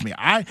 trust me.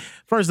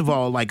 First of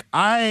all, like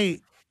I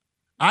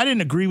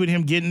didn't agree with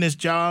him getting this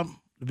job,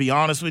 to be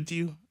honest with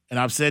you. And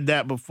I've said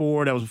that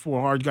before. That was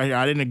before Harge got here.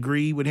 I didn't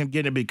agree with him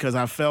getting it because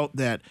I felt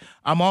that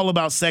I'm all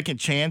about second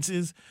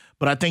chances.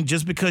 But I think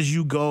just because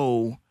you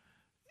go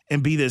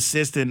and be the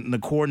assistant and the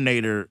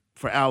coordinator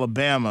for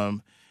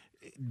Alabama,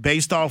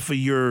 based off of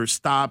your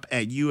stop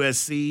at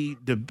USC,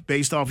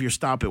 based off your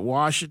stop at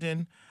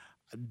Washington,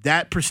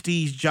 that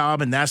prestige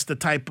job, and that's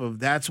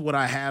what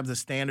I have, the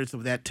standards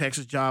of that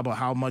Texas job or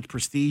how much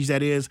prestige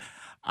that is.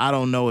 I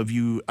don't know.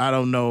 I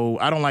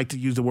don't like to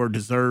use the word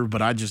deserve,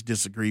 but I just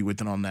disagree with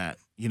it on that.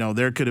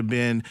 There could have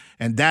been,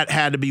 and that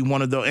had to be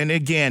one of those. And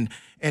again,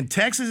 and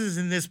Texas is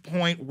in this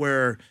point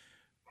where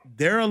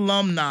their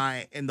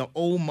alumni and the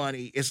old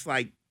money, it's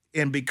like,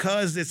 and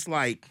because it's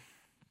like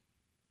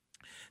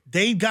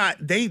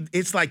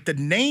it's like the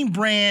name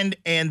brand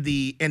and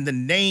the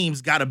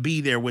names got to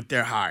be there with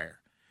their hire.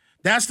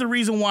 That's the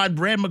reason why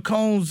Brad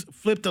McCombs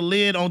flipped the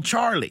lid on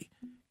Charlie,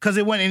 because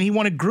he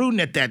wanted Gruden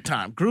at that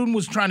time. Gruden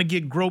was trying to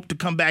get Grope to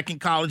come back in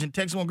college, and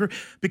Texas wanted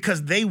Gruden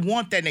because they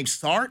want that name.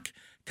 Sark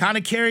kind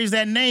of carries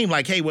that name,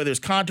 like, hey, whether it's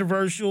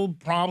controversial,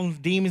 problems,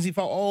 demons,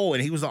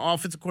 and he was the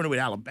offensive coordinator with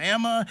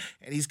Alabama,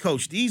 and he's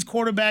coached these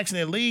quarterbacks in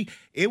the league.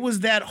 It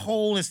was that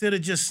whole, instead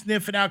of just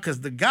sniffing out,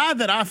 because the guy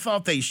that I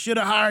thought they should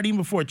have hired even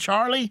before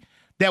Charlie,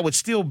 that would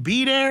still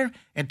be there,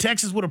 and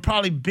Texas would have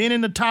probably been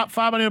in the top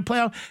 5 in the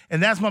playoff,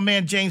 and that's my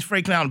man James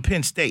Franklin out in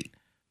Penn State.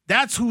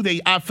 That's who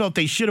I felt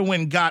they should have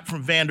went and got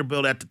from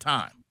Vanderbilt at the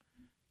time.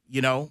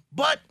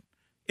 But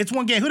it's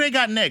one game. Who they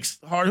got next?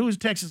 Who's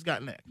Texas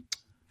got next?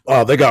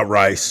 Oh, they got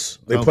Rice.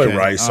 They play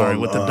Rice on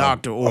with the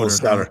doctor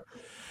order.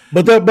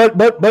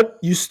 But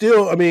you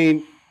still, I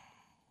mean,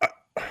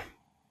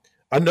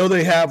 I know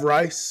they have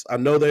Rice. I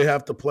know they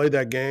have to play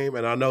that game,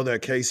 and I know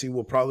that Casey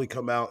will probably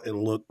come out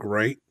and look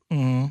great.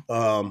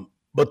 Mm-hmm.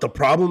 But the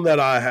problem that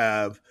I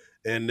have,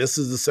 and this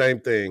is the same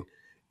thing,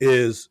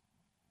 is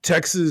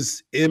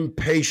Texas'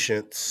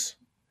 impatience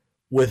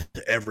with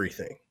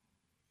everything.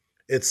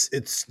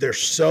 They're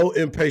so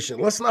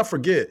impatient. Let's not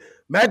forget,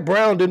 Mack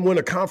Brown didn't win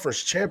a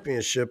conference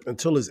championship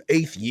until his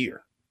 8th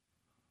year.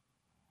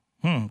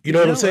 You know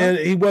what I'm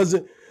saying? He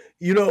wasn't,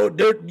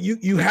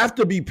 you have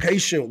to be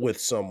patient with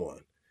someone.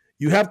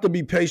 You have to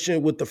be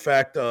patient with the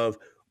fact of,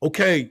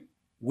 okay,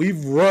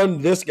 we've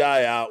run this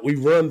guy out.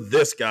 We've run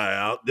this guy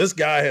out. This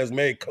guy has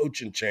made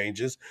coaching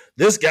changes.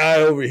 This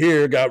guy over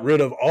here got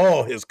rid of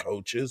all his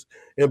coaches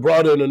and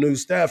brought in a new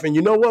staff. And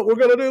you know what we're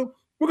going to do?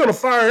 We're going to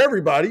fire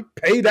everybody,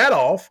 pay that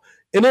off,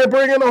 and then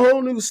bring in a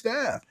whole new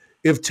staff.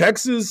 If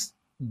Texas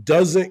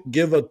doesn't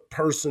give a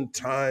person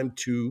time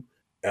to,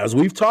 as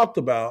we've talked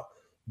about,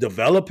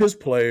 develop his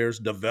players,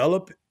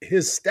 develop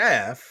his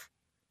staff,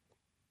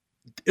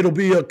 it'll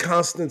be a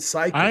constant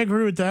cycle. I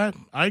agree with that.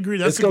 I agree.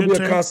 That's it's going to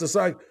be a constant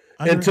cycle.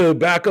 And to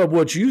back up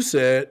what you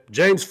said,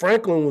 James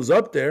Franklin was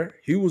up there.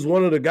 He was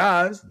one of the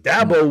guys.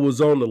 Dabo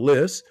was on the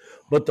list.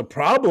 But the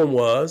problem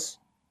was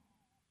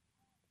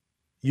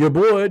your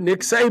boy,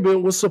 Nick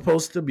Saban, was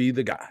supposed to be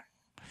the guy.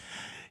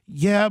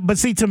 Yeah, but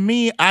see, to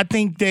me, I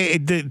think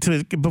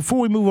before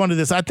we move on to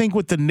this, I think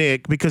with the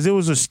Nick, because it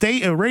was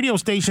a radio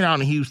station out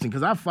in Houston,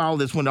 because I followed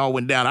this when it all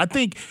went down. I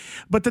think,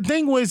 but the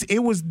thing was,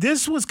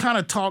 this was kind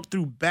of talked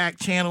through back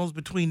channels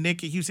between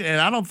Nick and Houston,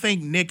 and I don't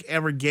think Nick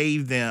ever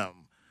gave them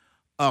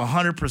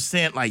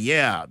 100% like,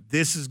 yeah,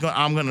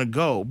 I'm going to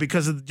go,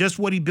 because of just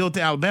what he built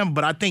in Alabama.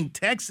 But I think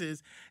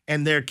Texas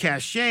and their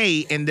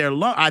cachet and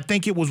I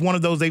think it was one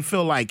of those, they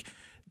feel like,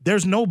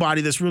 there's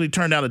nobody that's really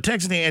turned out a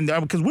Texas thing,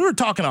 and because we were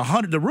talking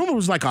 100, the rumor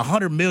was like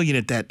 $100 million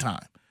at that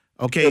time.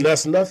 Okay, and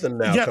that's nothing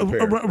now. Yeah,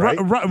 compared, right?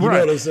 You know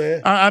what I'm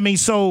saying? I mean,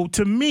 so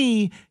to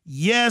me,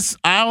 yes,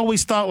 I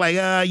always thought like,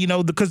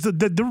 because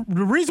the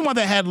reason why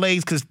they had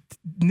legs, because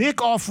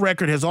Nick off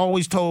record has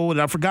always told,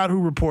 and I forgot who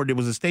reported, it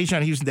was a station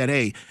out in Houston, that,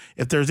 hey,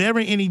 if there's ever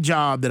any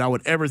job that I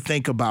would ever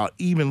think about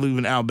even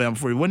leaving Alabama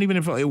for, it wasn't even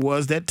if it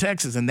was that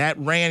Texas, and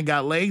that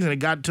got legs, and it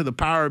got to the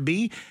Power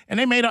B, and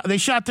they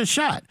shot the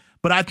shot.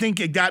 But I think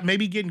it got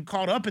maybe getting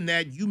caught up in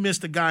that. You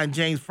missed a guy in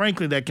James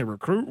Franklin that can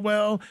recruit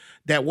well,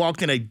 that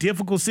walked in a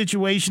difficult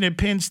situation at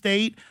Penn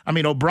State. I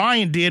mean,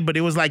 O'Brien did, but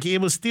it was like it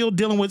was still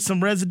dealing with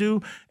some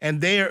residue,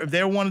 and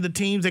they're one of the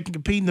teams that can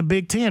compete in the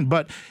Big Ten.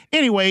 But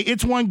anyway,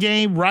 it's one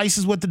game. Rice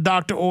is what the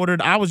doctor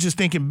ordered. I was just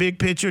thinking big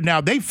picture. Now,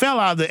 they fell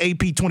out of the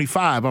AP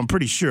 25, I'm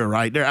pretty sure,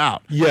 right? They're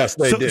out. Yes,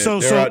 they did.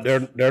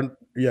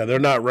 They're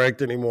not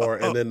ranked anymore.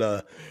 And then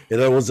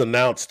it was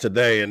announced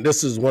today, and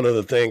this is one of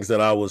the things that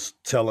I was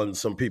telling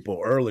some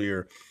people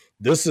earlier,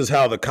 this is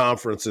how the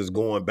conference is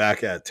going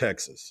back at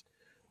Texas.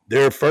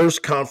 Their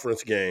first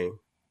conference game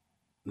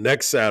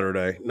next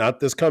Saturday, not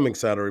this coming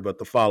Saturday, but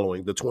the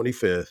following, the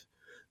 25th,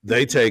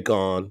 they take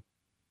on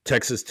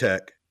Texas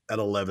Tech at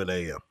 11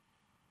 a.m.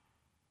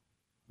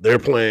 They're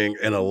playing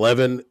an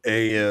 11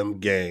 a.m.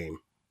 game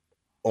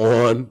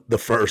on the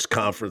first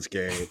conference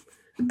game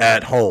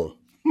at home.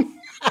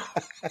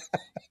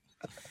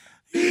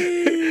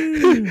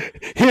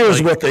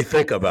 Here's what they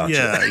think about you.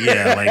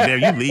 Yeah, like,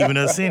 damn, you leaving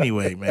us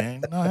anyway,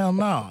 man. No, hell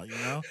no, you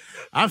know.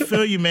 I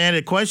feel you, man.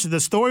 The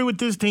story with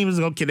this team is,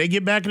 can they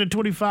get back in the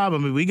 25? I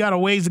mean, we got a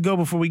ways to go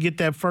before we get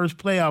that first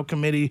playoff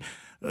committee,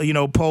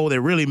 poll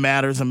that really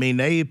matters. I mean,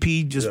 the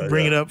AP just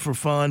bring it up for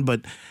fun,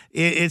 but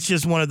it's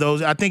just one of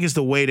those. I think it's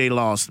the way they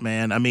lost,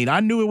 man. I mean, I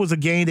knew it was a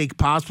game they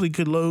possibly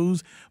could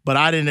lose, but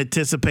I didn't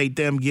anticipate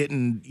them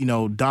getting,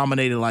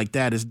 dominated like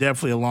that. It's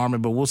definitely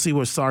alarming, but we'll see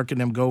where Sark and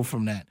them go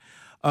from that.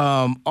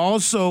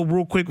 Also,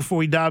 real quick before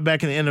we dive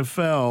back in the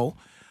NFL,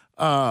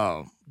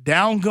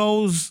 down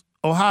goes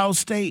Ohio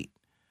State.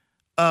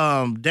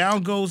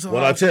 Down goes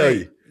Ohio What I tell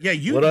State. you?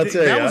 Yeah,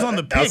 that was on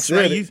the picks,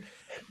 right?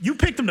 You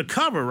picked them to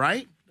cover,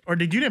 right? Or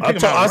you didn't pick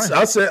them out,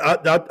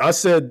 right? I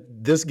said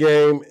this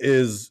game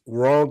is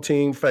wrong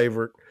team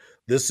favorite.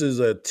 This is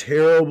a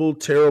terrible,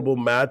 terrible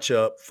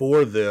matchup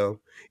for them,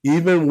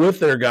 even with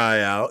their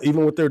guy out,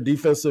 even with their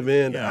defensive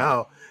end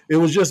out. It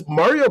was just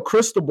Mario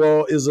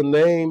Cristobal is a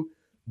name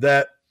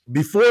that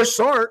before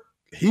Sark,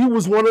 he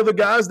was one of the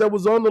guys that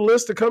was on the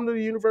list to come to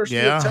the University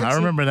of Texas. I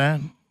remember that.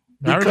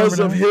 Because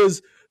of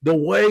the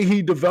way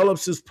he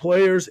develops his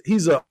players.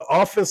 He's an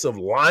offensive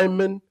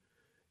lineman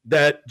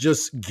that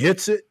just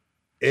gets it.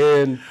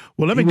 And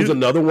he was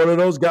another one of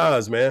those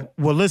guys, man.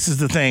 Well, this is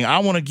the thing. I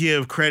want to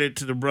give credit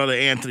to the brother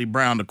Anthony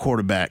Brown, the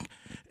quarterback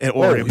at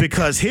Oregon,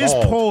 because his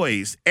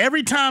poise,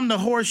 every time the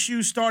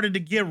horseshoe started to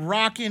get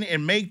rocking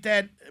and make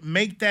that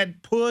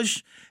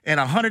push and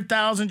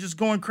 100,000 just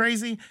going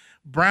crazy,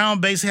 Brown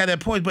basically had that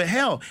poise. But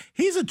hell,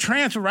 he's a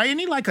transfer, right? Isn't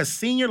he like a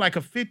senior, like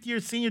a fifth-year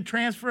senior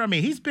transfer? I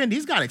mean, he's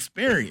got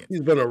experience.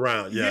 He's been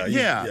around, yeah.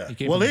 He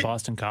came from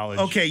Boston College.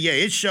 Okay, yeah,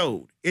 it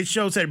showed. It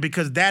shows that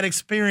because that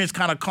experience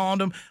kind of calmed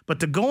him.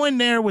 But to go in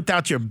there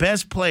without your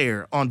best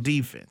player on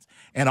defense,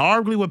 and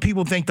arguably what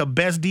people think the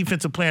best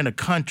defensive player in the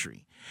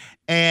country,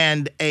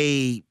 and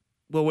a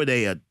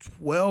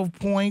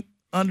 12-point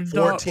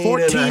underdog,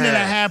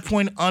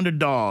 14.5-point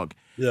underdog.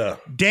 Yeah.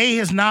 Day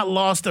has not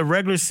lost a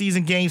regular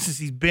season game since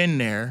he's been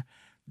there.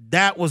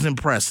 That was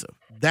impressive.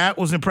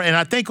 And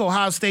I think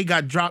Ohio State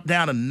got dropped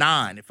down to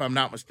 9, if I'm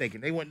not mistaken.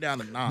 They went down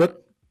to 9.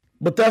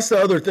 But that's the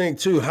other thing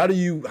too. How do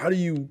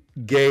you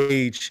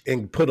gauge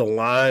and put a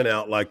line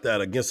out like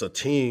that against a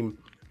team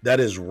that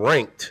is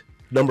ranked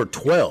number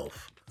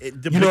 12? You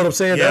know what I'm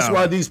saying? Yeah. That's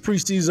why these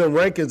preseason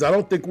rankings, I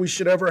don't think we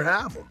should ever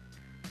have them.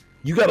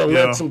 You got to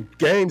let some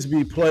games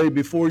be played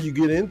before you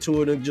get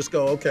into it and just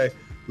go, okay,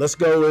 let's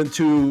go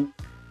into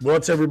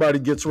once everybody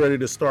gets ready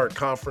to start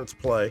conference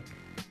play,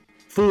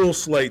 full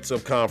slates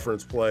of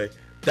conference play.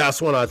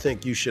 That's when I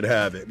think you should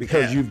have it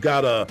because you've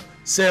got a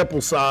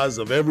sample size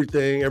of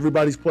everything.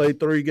 Everybody's played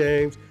 3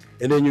 games,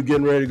 and then you're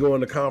getting ready to go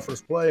into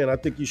conference play, and I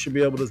think you should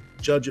be able to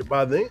judge it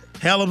by then.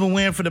 Hell of a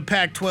win for the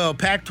Pac-12.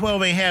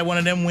 Pac-12 ain't had one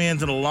of them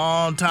wins in a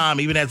long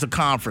time, even as a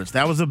conference.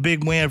 That was a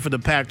big win for the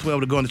Pac-12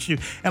 to go in the shoot.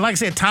 And like I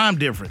said, time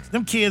difference.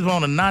 Them kids were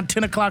on a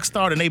 9-10 o'clock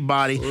start in their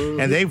body,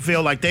 and they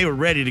feel like they were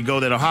ready to go,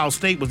 that Ohio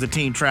State was the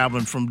team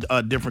traveling from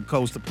a different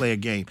coast to play a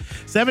game.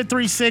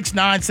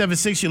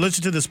 736-976, you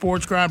listen to the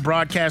Sports Grind,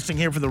 broadcasting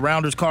here for the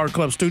Rounders Card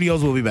Club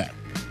Studios. We'll be back.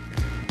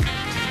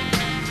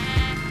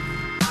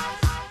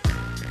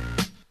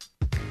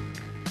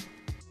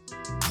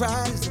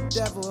 Pride is the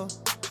devil.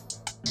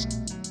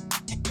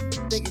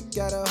 Think it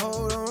got a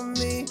hold on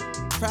me.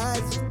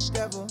 Pride is the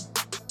devil.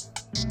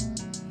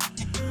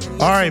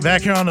 All right,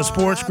 back here on the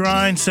Sports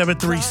Grind,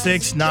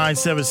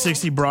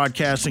 736-9760,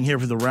 broadcasting here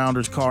for the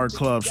Rounders Card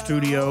Club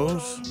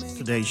Studios.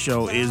 Today's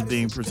show is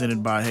being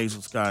presented by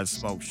Hazel Sky's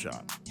Smoke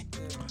Shop.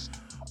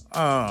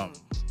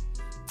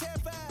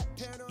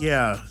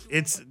 Yeah,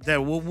 it's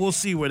that we'll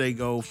see where they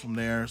go from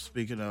there.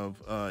 Speaking of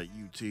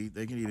UT,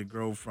 they can either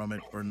grow from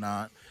it or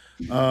not.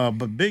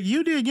 But Big,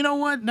 you did. You know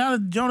what? Now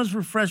that Jonas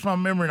refreshed my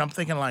memory, and I'm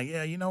thinking like,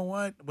 yeah, you know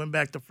what? Went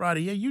back to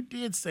Friday. Yeah, you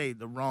did say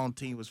the wrong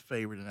team was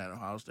favored in that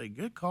Ohio State.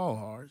 Good call,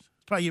 Hars.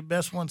 It's probably your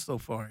best one so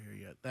far here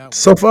yet. That one.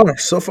 So far.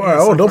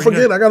 Yeah, don't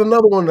forget, good. I got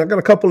another one. I got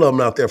a couple of them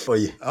out there for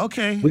you.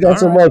 Okay. We got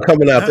some more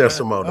coming out there,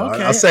 Simone.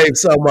 Okay. I saved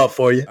some up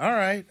for you. All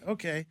right.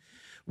 Okay.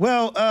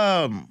 Well,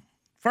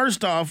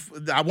 first off,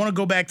 I want to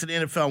go back to the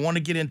NFL. I want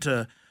to get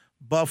into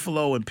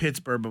Buffalo and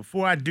Pittsburgh.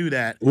 Before I do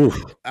that,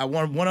 I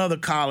want one other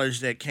college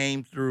that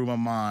came through my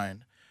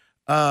mind.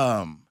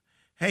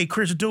 Hey,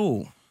 Chris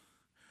Duell,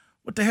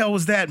 what the hell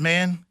was that,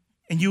 man?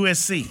 In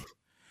USC.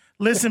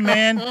 Listen,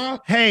 man.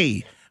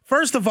 Hey,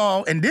 first of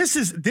all, and this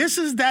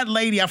is that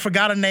lady, I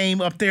forgot her name,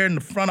 up there in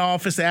the front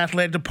office, the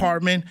athletic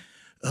department.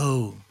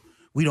 Oh,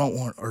 we don't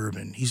want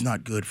Urban. He's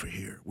not good for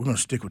here. We're going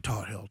to stick with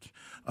Todd Helton.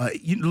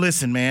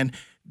 Listen, man.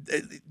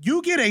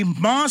 You get a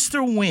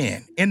monster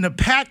win in the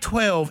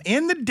Pac-12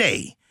 in the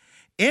day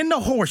in the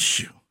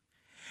horseshoe,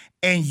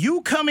 and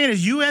you come in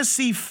as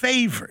USC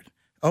favored,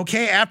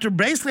 okay, after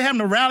basically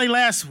having a rally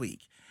last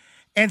week,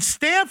 and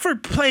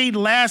Stanford played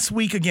last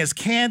week against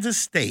Kansas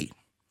State,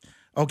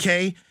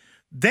 okay,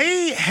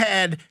 they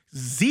had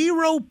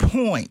 0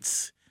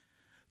 points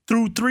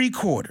through 3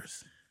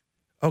 quarters,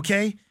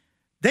 okay?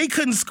 They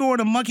couldn't score in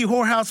a monkey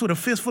whorehouse with a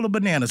fistful of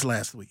bananas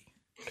last week.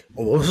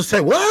 Oh,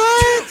 say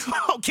what?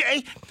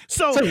 Okay,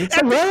 so Say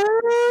what?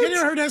 you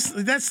didn't heard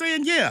that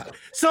saying, yeah.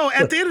 So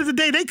at the end of the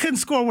day, they couldn't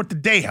score with the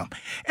damn,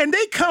 and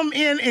they come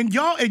in and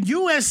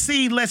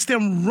USC lets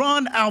them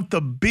run out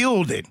the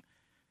building.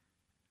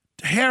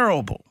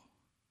 Terrible.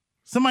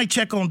 Somebody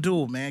check on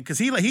Duel, man, because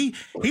he's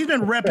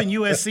been repping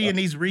USC in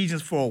these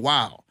regions for a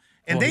while,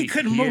 and they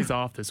couldn't move. He's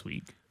off this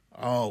week.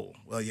 Oh,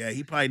 well, yeah,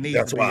 he probably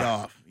needs to be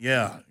off.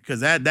 Yeah,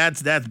 because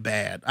that's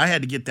bad. I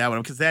had to get that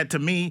one because to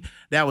me,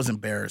 that was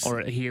embarrassing.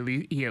 Or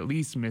he at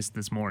least missed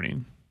this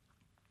morning.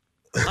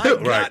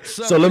 Right.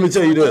 So let me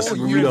tell you this.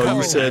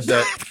 You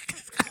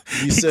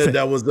said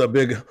that was a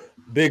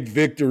big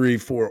victory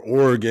for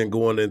Oregon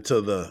going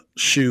into the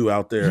shoe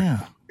out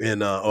there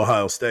in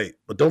Ohio State.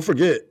 But don't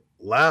forget,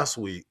 last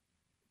week,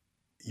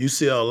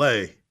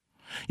 UCLA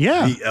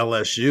beat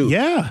LSU.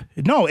 Yeah.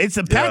 No, it's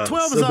the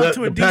Pac-12 is up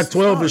to a the Pac-12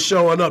 start. is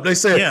showing up. They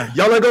said,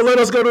 y'all ain't going to let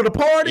us go to the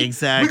party?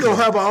 Exactly. We're going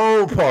to have our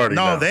own party.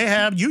 No, now. they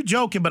have. You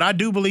joking, but I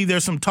do believe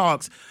there's some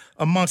talks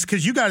amongst,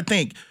 because you got to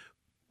think,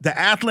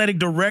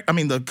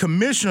 the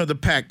commissioner of the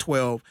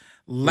Pac-12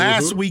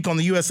 last week on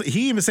the USA,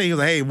 he even said,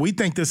 hey, we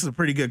think this is a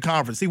pretty good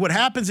conference. See, what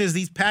happens is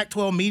these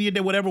Pac-12 media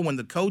day, whatever, when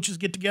the coaches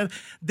get together,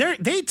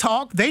 they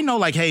talk. They know,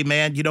 like, hey,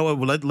 man, you know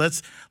what,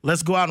 let's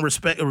go out and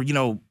respect, or,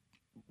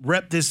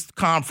 rep this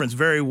conference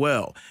very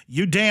well.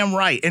 You damn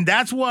right. And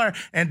that's what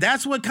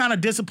kind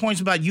of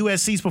disappoints about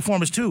USC's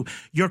performance too.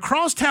 Your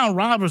crosstown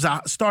rivals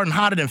are starting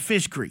hotter than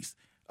fish grease.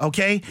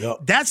 Okay? Yep.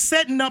 That's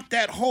setting up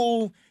that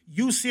whole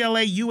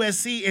UCLA,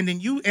 USC, and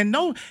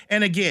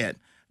again,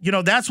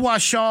 that's why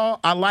Shaw,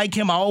 I like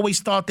him. I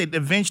always thought that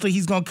eventually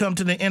he's going to come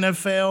to the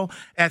NFL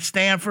at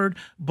Stanford,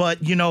 but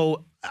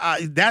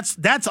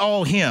that's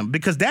all him,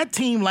 because that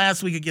team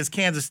last week against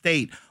Kansas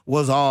State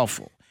was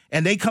awful.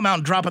 And they come out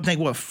and drop, I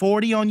think,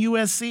 40 on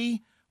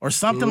USC or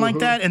something like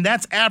that. And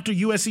that's after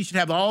USC should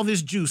have all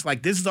this juice.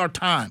 Like, this is our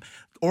time.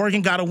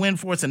 Oregon got a win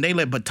for us, and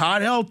but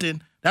Todd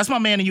Helton, that's my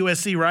man in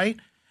USC, right?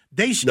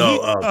 Clay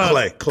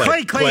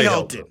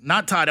Helton.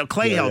 Not Todd,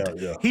 Clay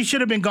Helton. Yeah. He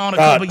should have been gone a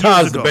couple years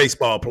Todd's ago. the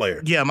baseball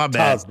player. Yeah, my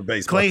bad. Todd's the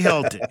baseball Clay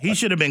Helton. He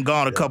should have been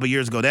gone a couple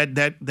years ago.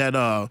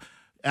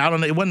 I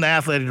don't know. It wasn't the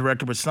athletic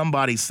director, but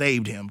somebody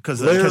saved him.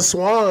 Lynn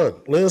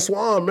Swan.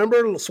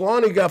 Remember,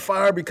 Swanee got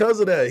fired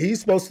because of that. He's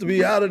supposed to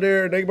be out of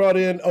there. They brought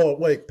in,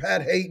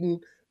 Pat Hayton,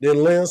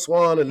 then Lynn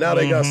Swan, and now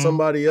they got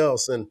somebody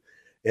else. And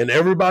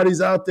everybody's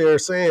out there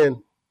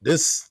saying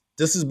this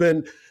has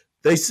been.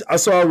 I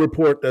saw a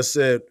report that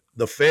said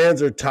the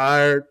fans are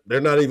tired.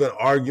 They're not even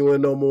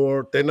arguing no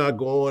more. They're not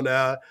going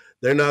out.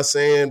 They're not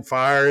saying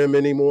fire him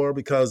anymore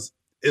because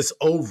it's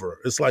over.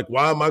 It's like,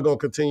 why am I going to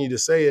continue to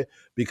say it?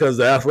 Because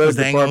the athletic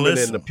department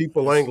and the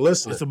people ain't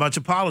listening. It's a bunch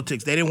of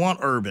politics. They didn't want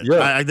Urban. Yeah.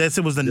 I guess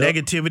it was the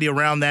negativity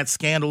around that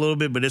scandal a little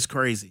bit, but it's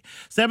crazy.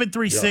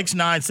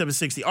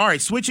 736-9760. All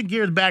right, switching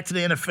gears back to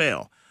the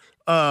NFL.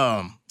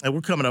 And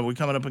we're coming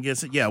up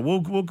against it. Yeah,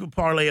 we'll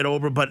parlay it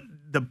over. But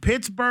the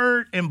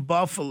Pittsburgh and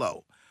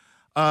Buffalo,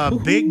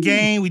 big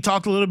game. We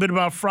talked a little bit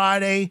about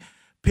Friday.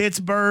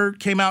 Pittsburgh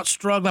came out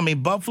struggling. I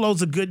mean,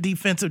 Buffalo's a good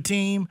defensive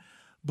team,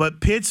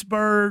 but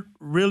Pittsburgh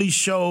really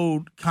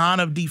showed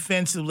kind of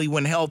defensively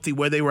when healthy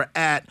where they were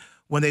at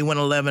when they went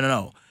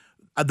 11-0.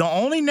 The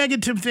only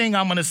negative thing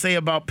I'm going to say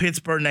about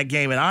Pittsburgh in that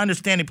game, and I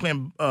understand they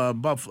playing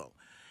Buffalo,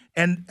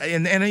 and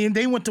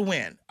they went to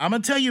win. I'm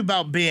going to tell you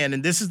about Ben,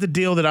 and this is the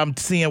deal that I'm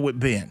seeing with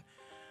Ben.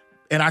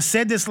 And I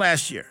said this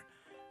last year.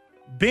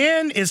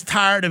 Ben is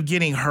tired of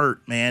getting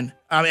hurt, man.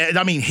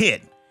 I mean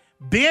hit.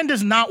 Ben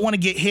does not want to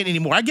get hit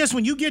anymore. I guess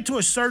when you get to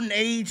a certain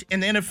age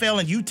in the NFL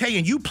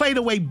and you play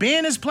the way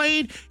Ben has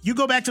played, you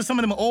go back to some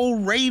of them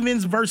old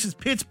Ravens versus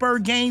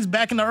Pittsburgh games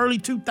back in the early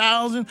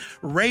 2000s,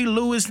 Ray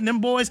Lewis and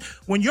them boys.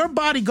 When your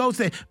body goes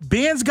there,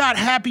 Ben's got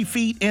happy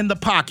feet in the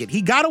pocket.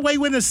 He got away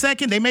with it in a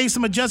second. They made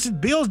some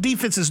adjustments. Bill's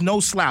defense is no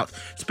slouch,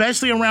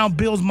 especially around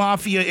Bill's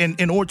Mafia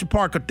in Orchard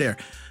Park up there.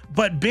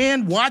 But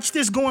Ben, watch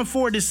this going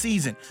forward this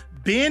season.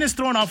 Ben is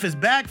throwing off his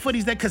back foot.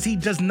 He's there because he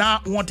does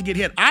not want to get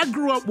hit. I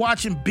grew up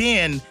watching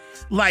Ben,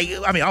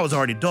 I was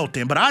already adult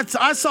then, but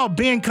I saw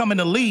Ben come in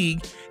the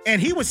league, and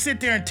he would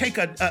sit there and take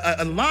a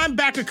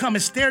linebacker come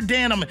and stare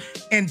down him,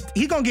 and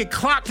he's going to get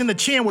clocked in the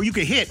chin where you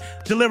could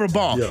deliver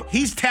ball. Yeah.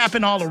 He's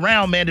tapping all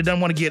around, man, that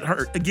doesn't want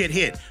to get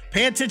hit.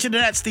 Pay attention to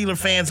that, Steeler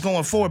fans,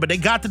 going forward. But they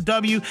got the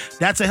W.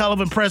 That's a hell of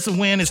an impressive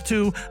win. It's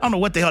 2. I don't know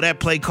what the hell that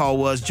play call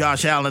was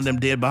Josh Allen and them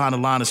did behind the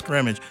line of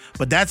scrimmage.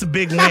 But that's a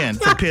big win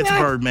for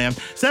Pittsburgh, man.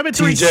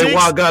 736. TJ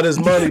Watt got his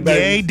money, baby.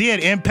 Yeah, he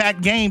did.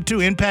 Impact game, too.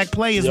 Impact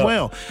play as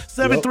well.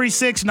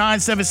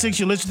 736-976.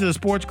 You listen to the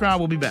Sports Crowd.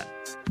 We'll be back.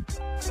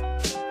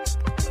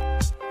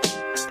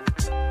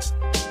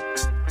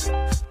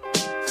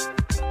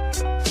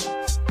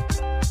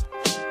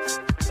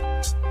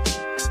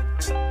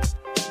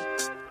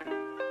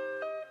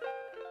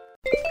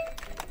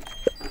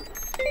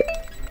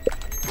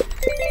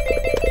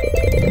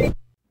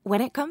 When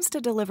it comes to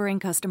delivering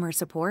customer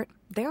support,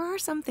 there are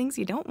some things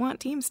you don't want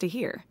teams to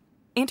hear.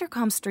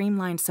 Intercom's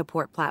streamlined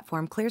support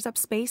platform clears up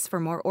space for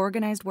more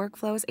organized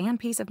workflows and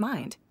peace of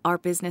mind. Our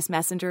business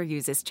messenger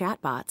uses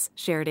chatbots,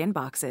 shared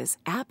inboxes,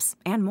 apps,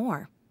 and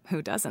more.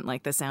 Who doesn't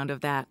like the sound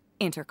of that?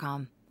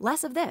 Intercom.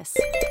 Less of this.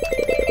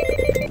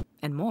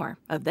 And more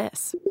of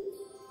this.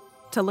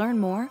 To learn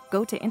more,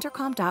 go to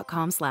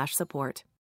intercom.com/support.